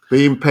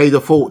 being paid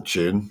a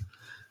fortune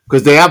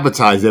because they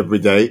advertise every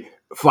day,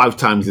 5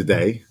 times a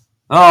day.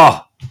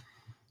 Oh,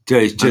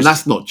 dude, and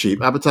that's not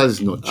cheap.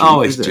 Advertising's not cheap.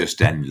 Oh, it's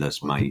just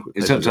endless, mate.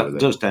 It's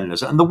just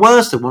endless. And one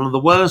of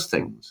the worst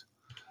things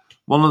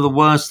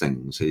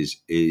is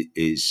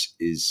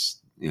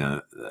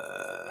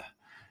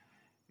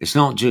it's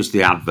not just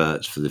the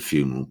adverts for the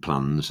funeral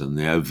plans and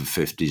the over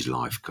 50s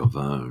life cover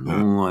and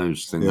all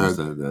those things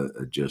that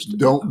are just...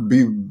 Don't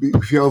be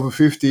if you're over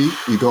 50,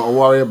 you got to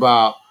worry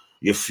about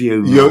your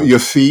funeral, your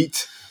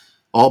feet,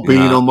 or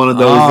being on one of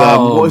those...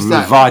 what is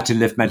that?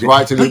 Vitalift medic.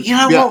 But you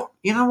know what?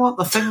 You know what?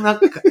 The thing that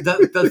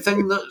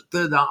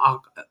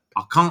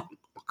I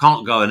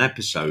can't go an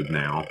episode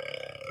now.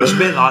 It's a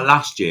bit like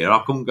last year.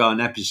 I couldn't go an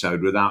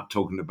episode without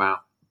talking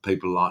about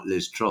people like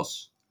Liz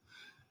Truss.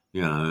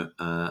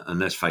 And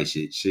let's face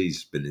it,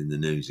 she's been in the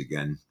news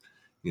again.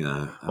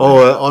 Her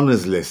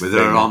honours list. With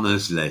her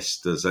honours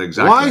list, that's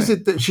exactly. Why is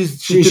it that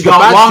she's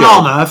got one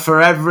honour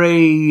for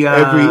every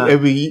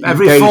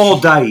 4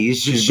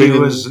 days she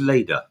was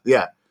leader?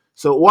 Yeah.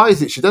 So why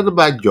is it she done a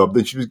bad job?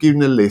 Then she was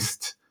given a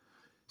list.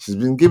 She's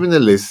been given a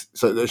list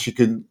so that she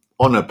can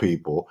honour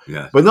people.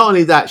 Yeah. But not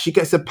only that, she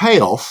gets a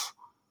payoff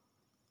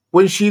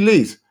when she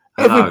leaves.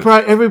 Every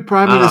prime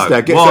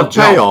minister gets a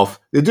payoff.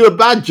 They do a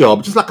bad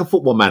job, just like a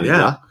football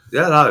manager.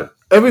 Yeah, no.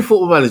 Every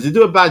football manager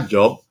do a bad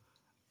job,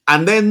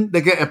 and then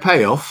they get a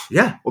payoff.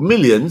 Yeah, or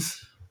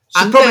millions.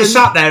 She probably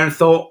sat there and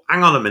thought,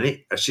 "Hang on a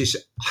minute." She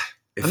said,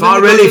 if I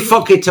really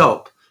fuck it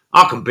up,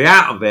 I can be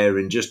out of here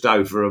in just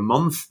over a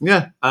month.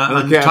 Yeah.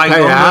 And take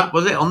out.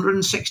 Was it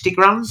 160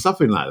 grand?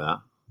 Something like that.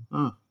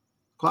 Oh,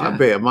 quite a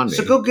bit of money. It's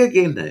a good gig,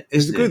 isn't it?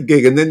 It's a good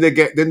gig, and then they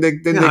get they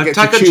get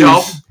take to a choose,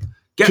 job,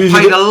 get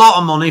paid a lot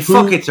of money,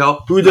 fuck it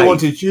up. Who they want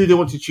to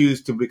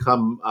choose to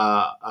become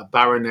a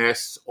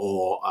baroness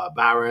or a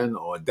baron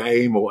or a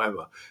dame or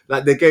whatever.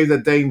 Like they gave the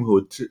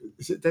damehood to,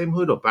 is it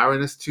damehood or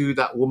baroness to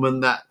that woman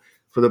that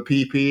for the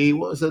PPE?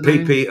 What was her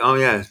name? PPE. Oh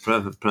yeah,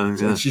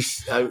 yeah.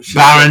 She's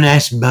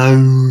Baroness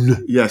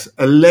Bone. Yes,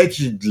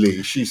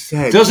 allegedly she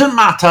said. Doesn't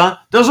matter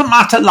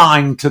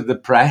lying to the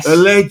press.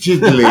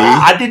 Allegedly,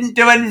 I didn't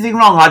do anything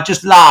wrong. I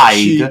just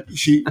lied.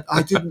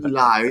 I didn't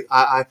lie.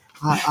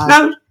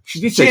 No, she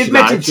did say she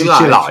admitted she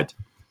lied.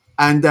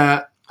 And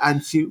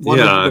one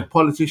of the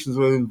politicians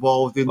were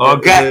involved in.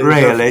 Well,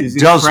 it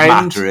does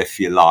matter if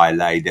you lie,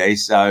 lady.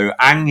 So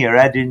hang your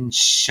head in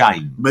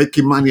shame.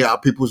 Making money out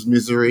of people's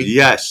misery.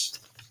 Yes.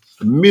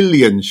 $1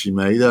 million she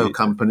made, her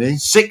company.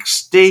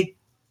 60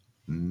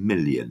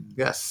 million.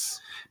 Yes.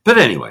 But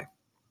anyway.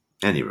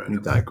 We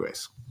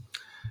digress.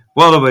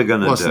 What are we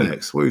going to do? What's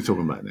next? What are you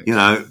talking about next? You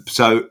know,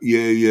 so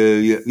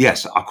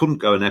yes, I couldn't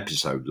go an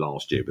episode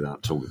last year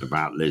without talking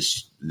about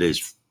Liz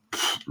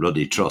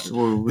bloody Truss.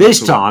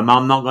 This time,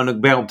 I'm not going to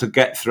be able to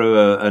get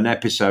through an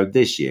episode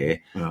this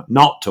year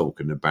not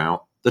talking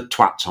about the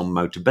twats on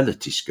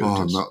Motability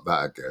scooters. Oh, not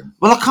that again.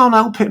 Well, I can't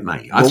help it,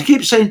 mate. I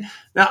keep saying,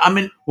 I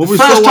mean, the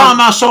first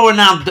time I saw an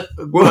ad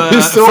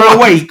for a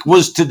week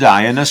was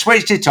today, and I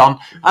switched it on,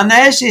 and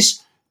there's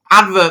this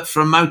advert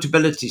for a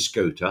Motability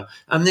scooter,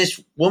 and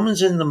this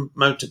woman's in the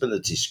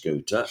Motability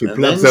scooter. She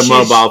plugs her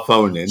mobile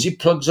phone in. She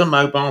plugs her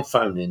mobile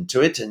phone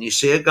into it, and you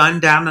see her going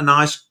down a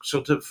nice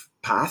sort of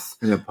path,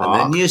 in the park.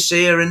 And then you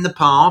see her in the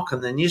park,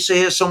 and then you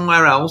see her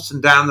somewhere else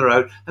and down the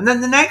road, and then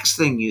the next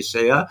thing you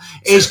see her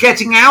is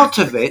getting out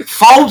of it,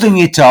 folding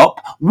it up,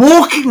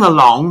 walking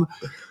along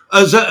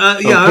as with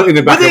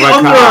it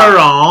under her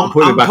arm,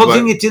 and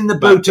putting it in the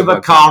boot of a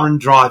car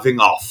and driving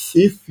off.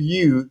 If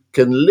you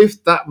can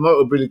lift that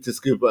Motability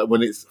scooter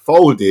when it's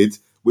folded,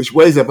 which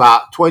weighs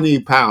about 20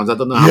 pounds, I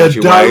don't know how much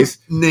it weighs.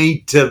 You don't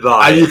need to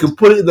buy it. And you can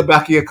put it in the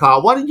back of your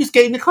car. Why don't you just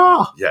get in the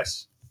car?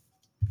 Yes.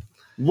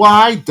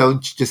 Why don't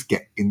you just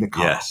get in the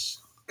car? Yes,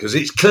 because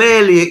it's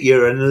clearly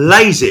you're a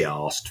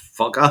lazy-arsed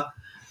fucker.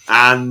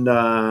 And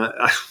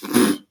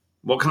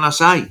what can I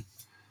say?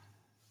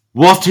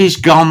 What has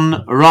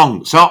gone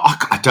wrong? So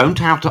I don't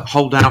have to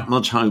hold out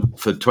much hope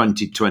for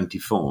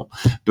 2024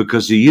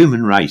 because the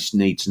human race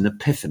needs an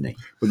epiphany.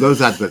 But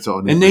those adverts are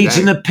on it needs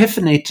an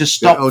epiphany to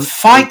stop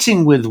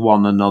fighting with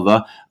one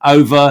another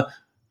over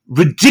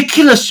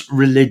ridiculous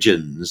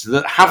religions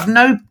that have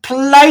no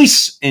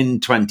place in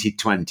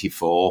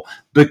 2024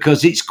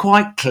 because it's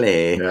quite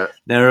clear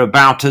they're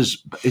about as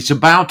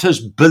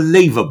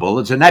believable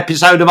as an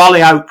episode of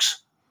Hollyoaks.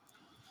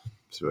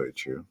 It's very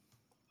true.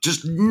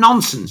 Just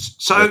nonsense.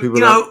 So,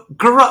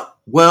 grow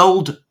up,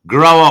 world,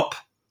 grow up.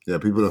 Yeah,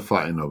 people are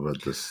fighting over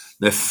this.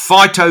 They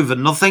fight over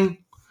nothing.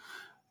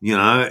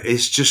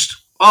 It's just,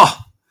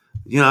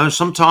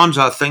 sometimes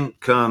I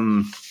think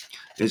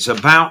it's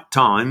about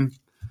time.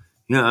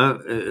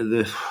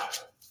 The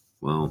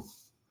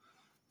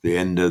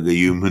end of the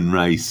human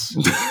race.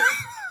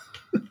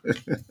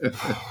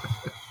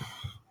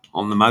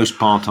 On the most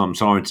part, I'm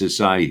sorry to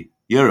say,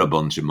 you're a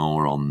bunch of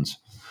morons.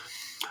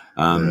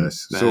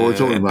 Yes. So we're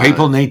talking about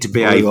people need to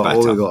behave better.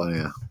 All we got on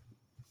here.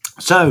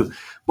 So,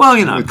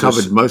 we've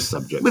covered most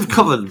subjects. We've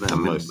covered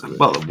most.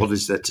 Well, what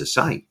is there to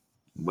say?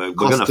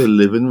 Cost of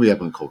living. We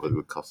haven't covered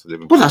with cost of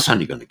living. Well, that's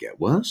only going to get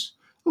worse.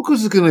 Of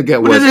course, it's going to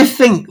get worse. What do they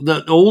think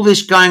that all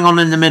this going on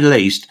in the Middle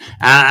East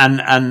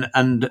and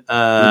in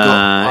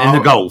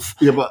the Gulf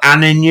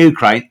and in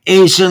Ukraine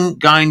isn't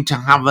going to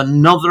have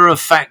another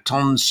effect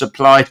on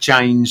supply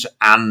chains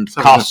and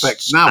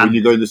costs? Now, when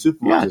you go in the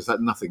supermarket, there's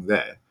nothing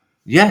there.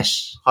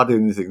 Yes, hardly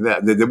anything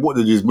there. What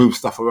they do is move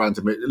stuff around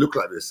to make it look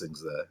like there's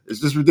things there. It's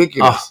just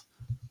ridiculous.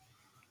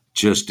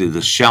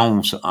 The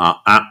shelves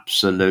are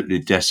absolutely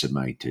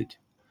decimated.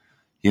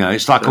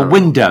 It's like a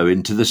window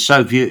into the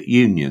Soviet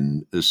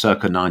Union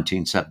circa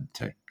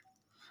 1970.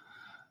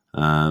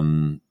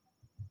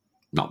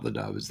 Not that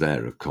I was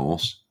there, of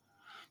course,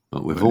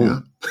 but we've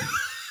all...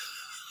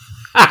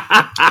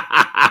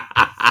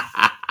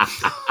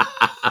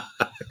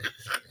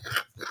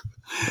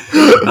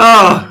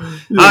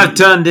 I've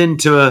turned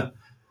into a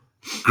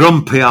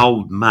grumpy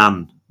old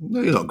man.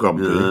 No, you're not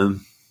grumpy.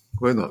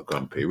 We're not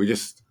grumpy. We're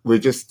just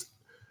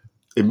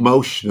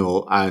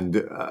emotional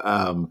and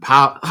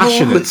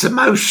passionate. It's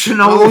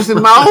emotional. It's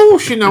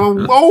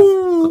emotional.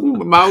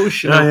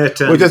 Emotional. Yeah,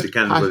 we're just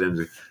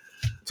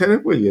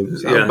Kenneth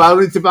Williams.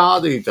 Body to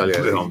body.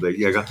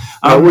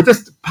 We're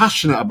just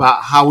passionate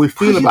about how we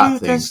feel about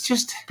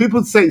things.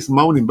 People say it's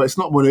moaning, but it's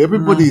not moaning.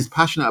 Everybody's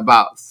passionate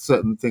about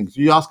certain things.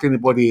 You ask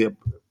anybody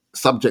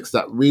subjects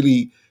that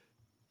really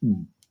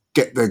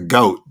get the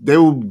goat, they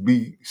will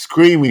be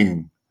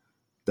screaming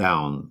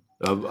down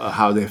of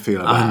how they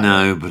feel about it. I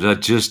know, but I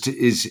just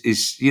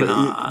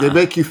They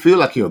make you feel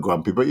like you're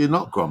grumpy, but you're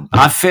not grumpy.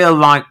 I feel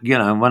like,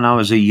 when I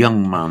was a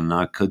young man,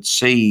 I could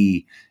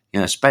see,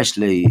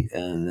 especially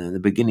the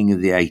beginning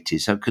of the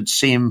 80s, I could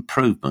see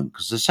improvement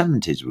because the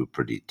 70s were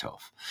pretty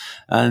tough.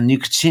 And you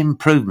could see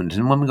improvement.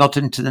 And when we got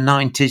into the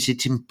 90s,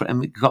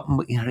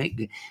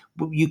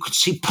 you could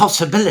see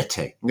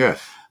possibility.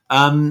 Yes.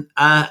 And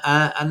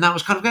that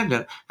was kind of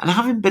going. And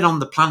having been on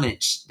the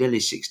planet nearly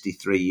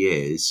 63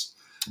 years,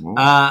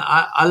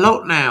 I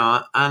look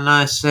now and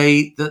I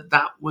say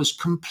that was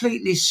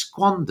completely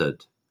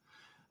squandered.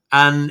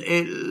 And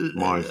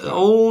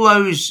all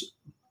those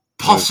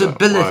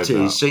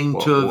possibilities seem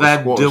to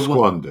have had...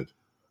 squandered?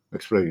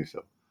 Explain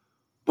yourself.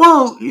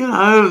 Well,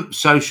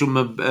 social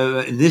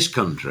in this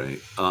country,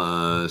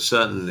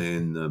 certainly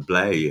in the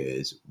Blair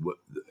years,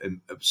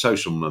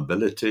 social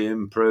mobility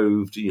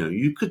improved.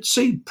 You could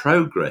see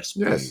progress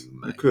being made.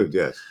 You could,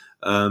 yes.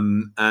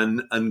 And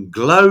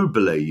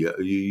globally,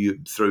 you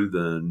through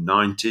the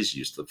 90s,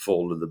 used the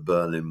fall of the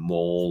Berlin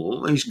Wall,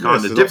 all these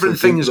kind of different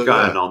things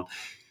going on.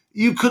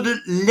 You could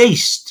at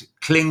least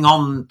cling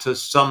on to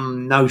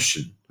some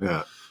notion.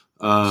 Yeah.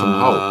 Some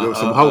hope. There was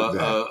some hope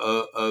there.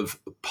 Of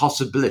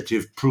possibility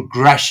of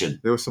progression.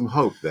 There was some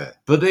hope there.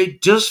 But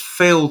it does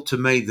feel to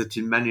me that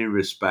in many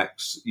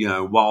respects,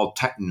 while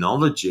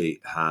technology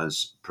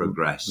has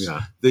progressed,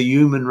 the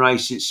human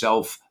race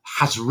itself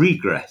has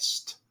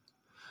regressed.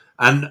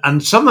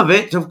 And some of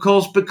it, of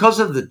course, because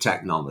of the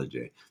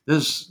technology.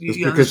 There's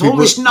all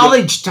this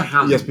knowledge to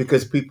hand. Yes,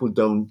 because people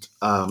don't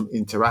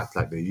interact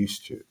like they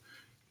used to.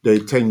 They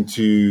tend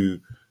to...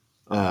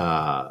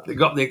 They've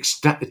got the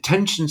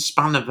attention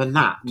span of a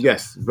gnat.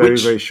 Yes,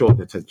 very short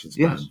attention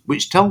span. Yes,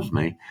 which tells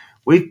me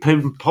we've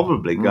been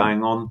probably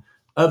going on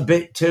a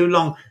bit too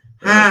long.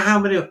 How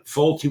many?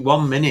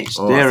 41 minutes.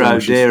 Dear.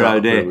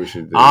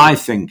 I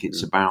think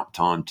it's about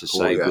time to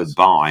say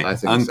goodbye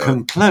and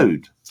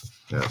conclude,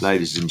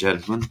 ladies and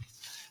gentlemen,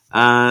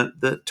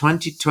 that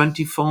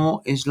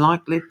 2024 is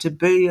likely to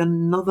be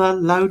another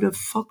load of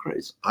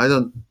fuckeries. I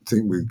don't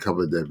think we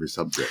covered every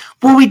subject.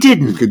 Well, we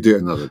didn't. We could do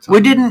it another time.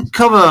 We didn't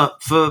cover,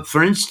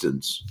 for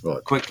instance,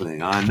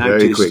 quickly, I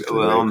noticed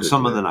on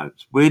some of the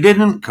notes, we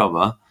didn't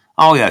cover...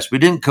 Oh, yes, we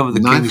didn't cover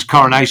the King's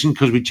coronation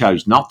because we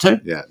chose not to.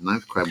 Yeah,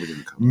 knife crime we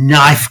didn't cover.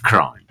 Knife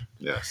crime.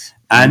 Yes.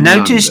 I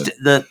noticed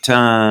that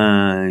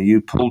you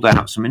pulled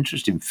out some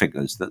interesting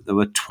figures, that there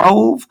were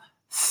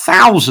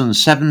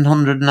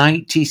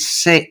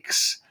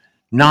 12,786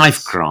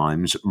 knife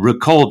crimes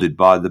recorded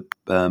by the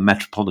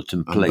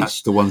Metropolitan Police. And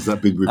that's the ones that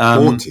have been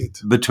reported.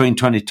 Between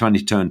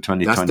 2022 and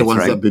 2023. That's the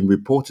ones that have been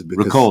reported.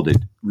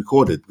 Recorded.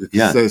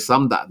 Because there's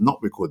some that are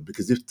not recorded.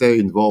 Because if they're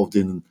involved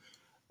in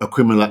a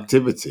criminal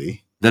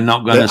activity... They're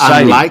not going to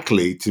say...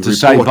 unlikely to report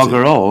say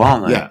bugger all,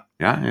 aren't they? Yeah.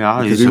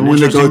 Because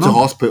when they go to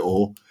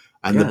hospital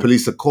and the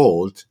police are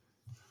called,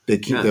 they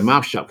keep their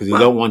mouth shut because they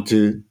don't want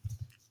to...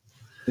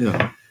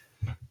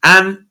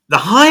 And the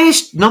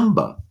highest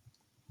number...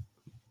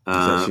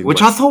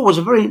 which I thought was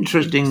a very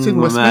interesting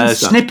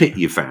snippet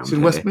you found. It's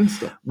in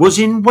Westminster. Was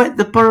in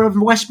the borough of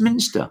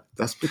Westminster.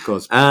 That's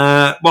because...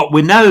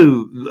 we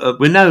know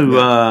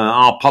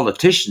our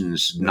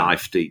politicians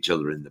knifed each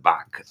other in the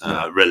back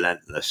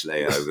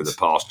relentlessly over the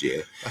past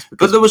year.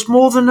 But there was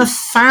more than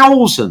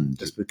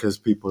 1,000. It's because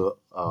people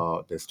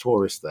there's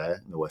tourists there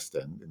in the West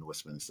End, in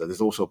Westminster.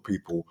 There's also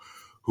people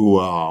who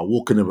are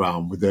walking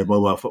around with their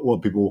mobile phone. Well,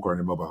 people walk around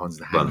with mobile phones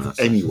in their hands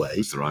anyway.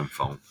 It's their own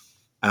fault.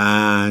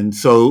 And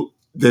so...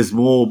 there's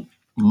more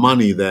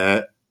money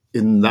there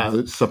in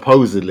that,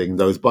 supposedly, in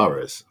those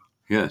boroughs.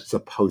 Yes.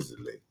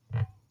 Supposedly.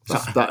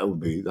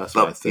 That's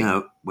what I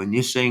think. When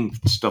you're seeing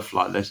stuff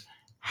like this,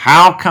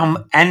 how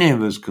come any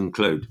of us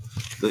conclude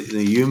that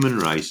the human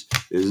race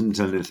isn't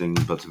anything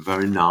but a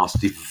very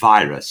nasty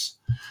virus?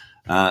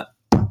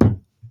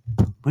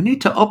 We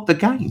need to up the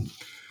game.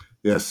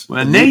 Yes,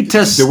 we need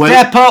to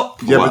step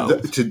up. Yeah,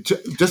 but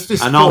just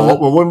this thought.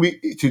 Well,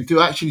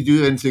 to actually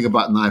do anything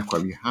about knife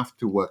crime, you have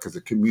to work as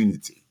a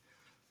community.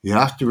 You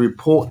have to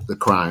report the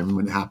crime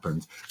when it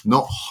happens.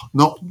 Not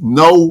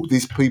know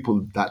these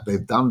people that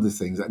they've done these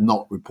things and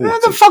not report. Who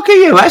the fuck are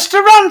you,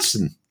 Esther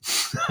Ranson?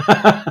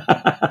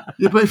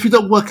 Yeah, but if you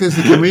don't work as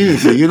a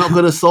community, you're not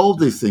going to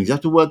solve these things. You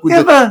have to work with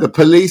the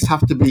police. You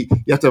have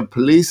to have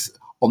police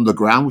on the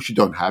ground, which you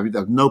don't have. You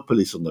have no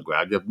police on the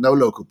ground. You have no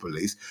local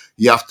police.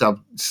 You have to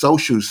have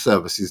social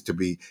services to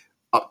be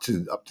up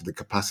to the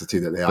capacity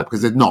that they are,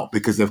 because they're not,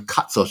 because they've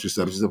cut social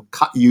services, they've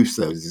cut youth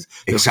services,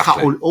 they've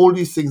cut all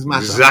these things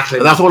matter. Exactly.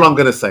 And that's all I'm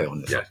going to say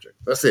on this. Yeah.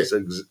 That's it.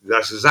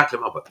 That's exactly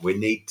my point. We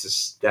need to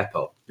step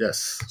up.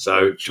 Yes.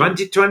 So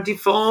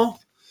 2024,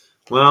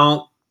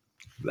 well,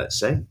 let's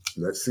see.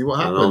 Let's see what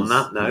happens. And on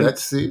that note,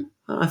 let's see.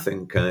 I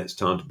think it's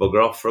time to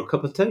bugger off for a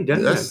cup of tea, don't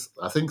you? Yes,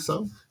 I think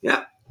so.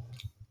 Yeah.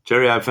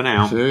 Cheerio for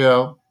now.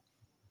 Cheerio.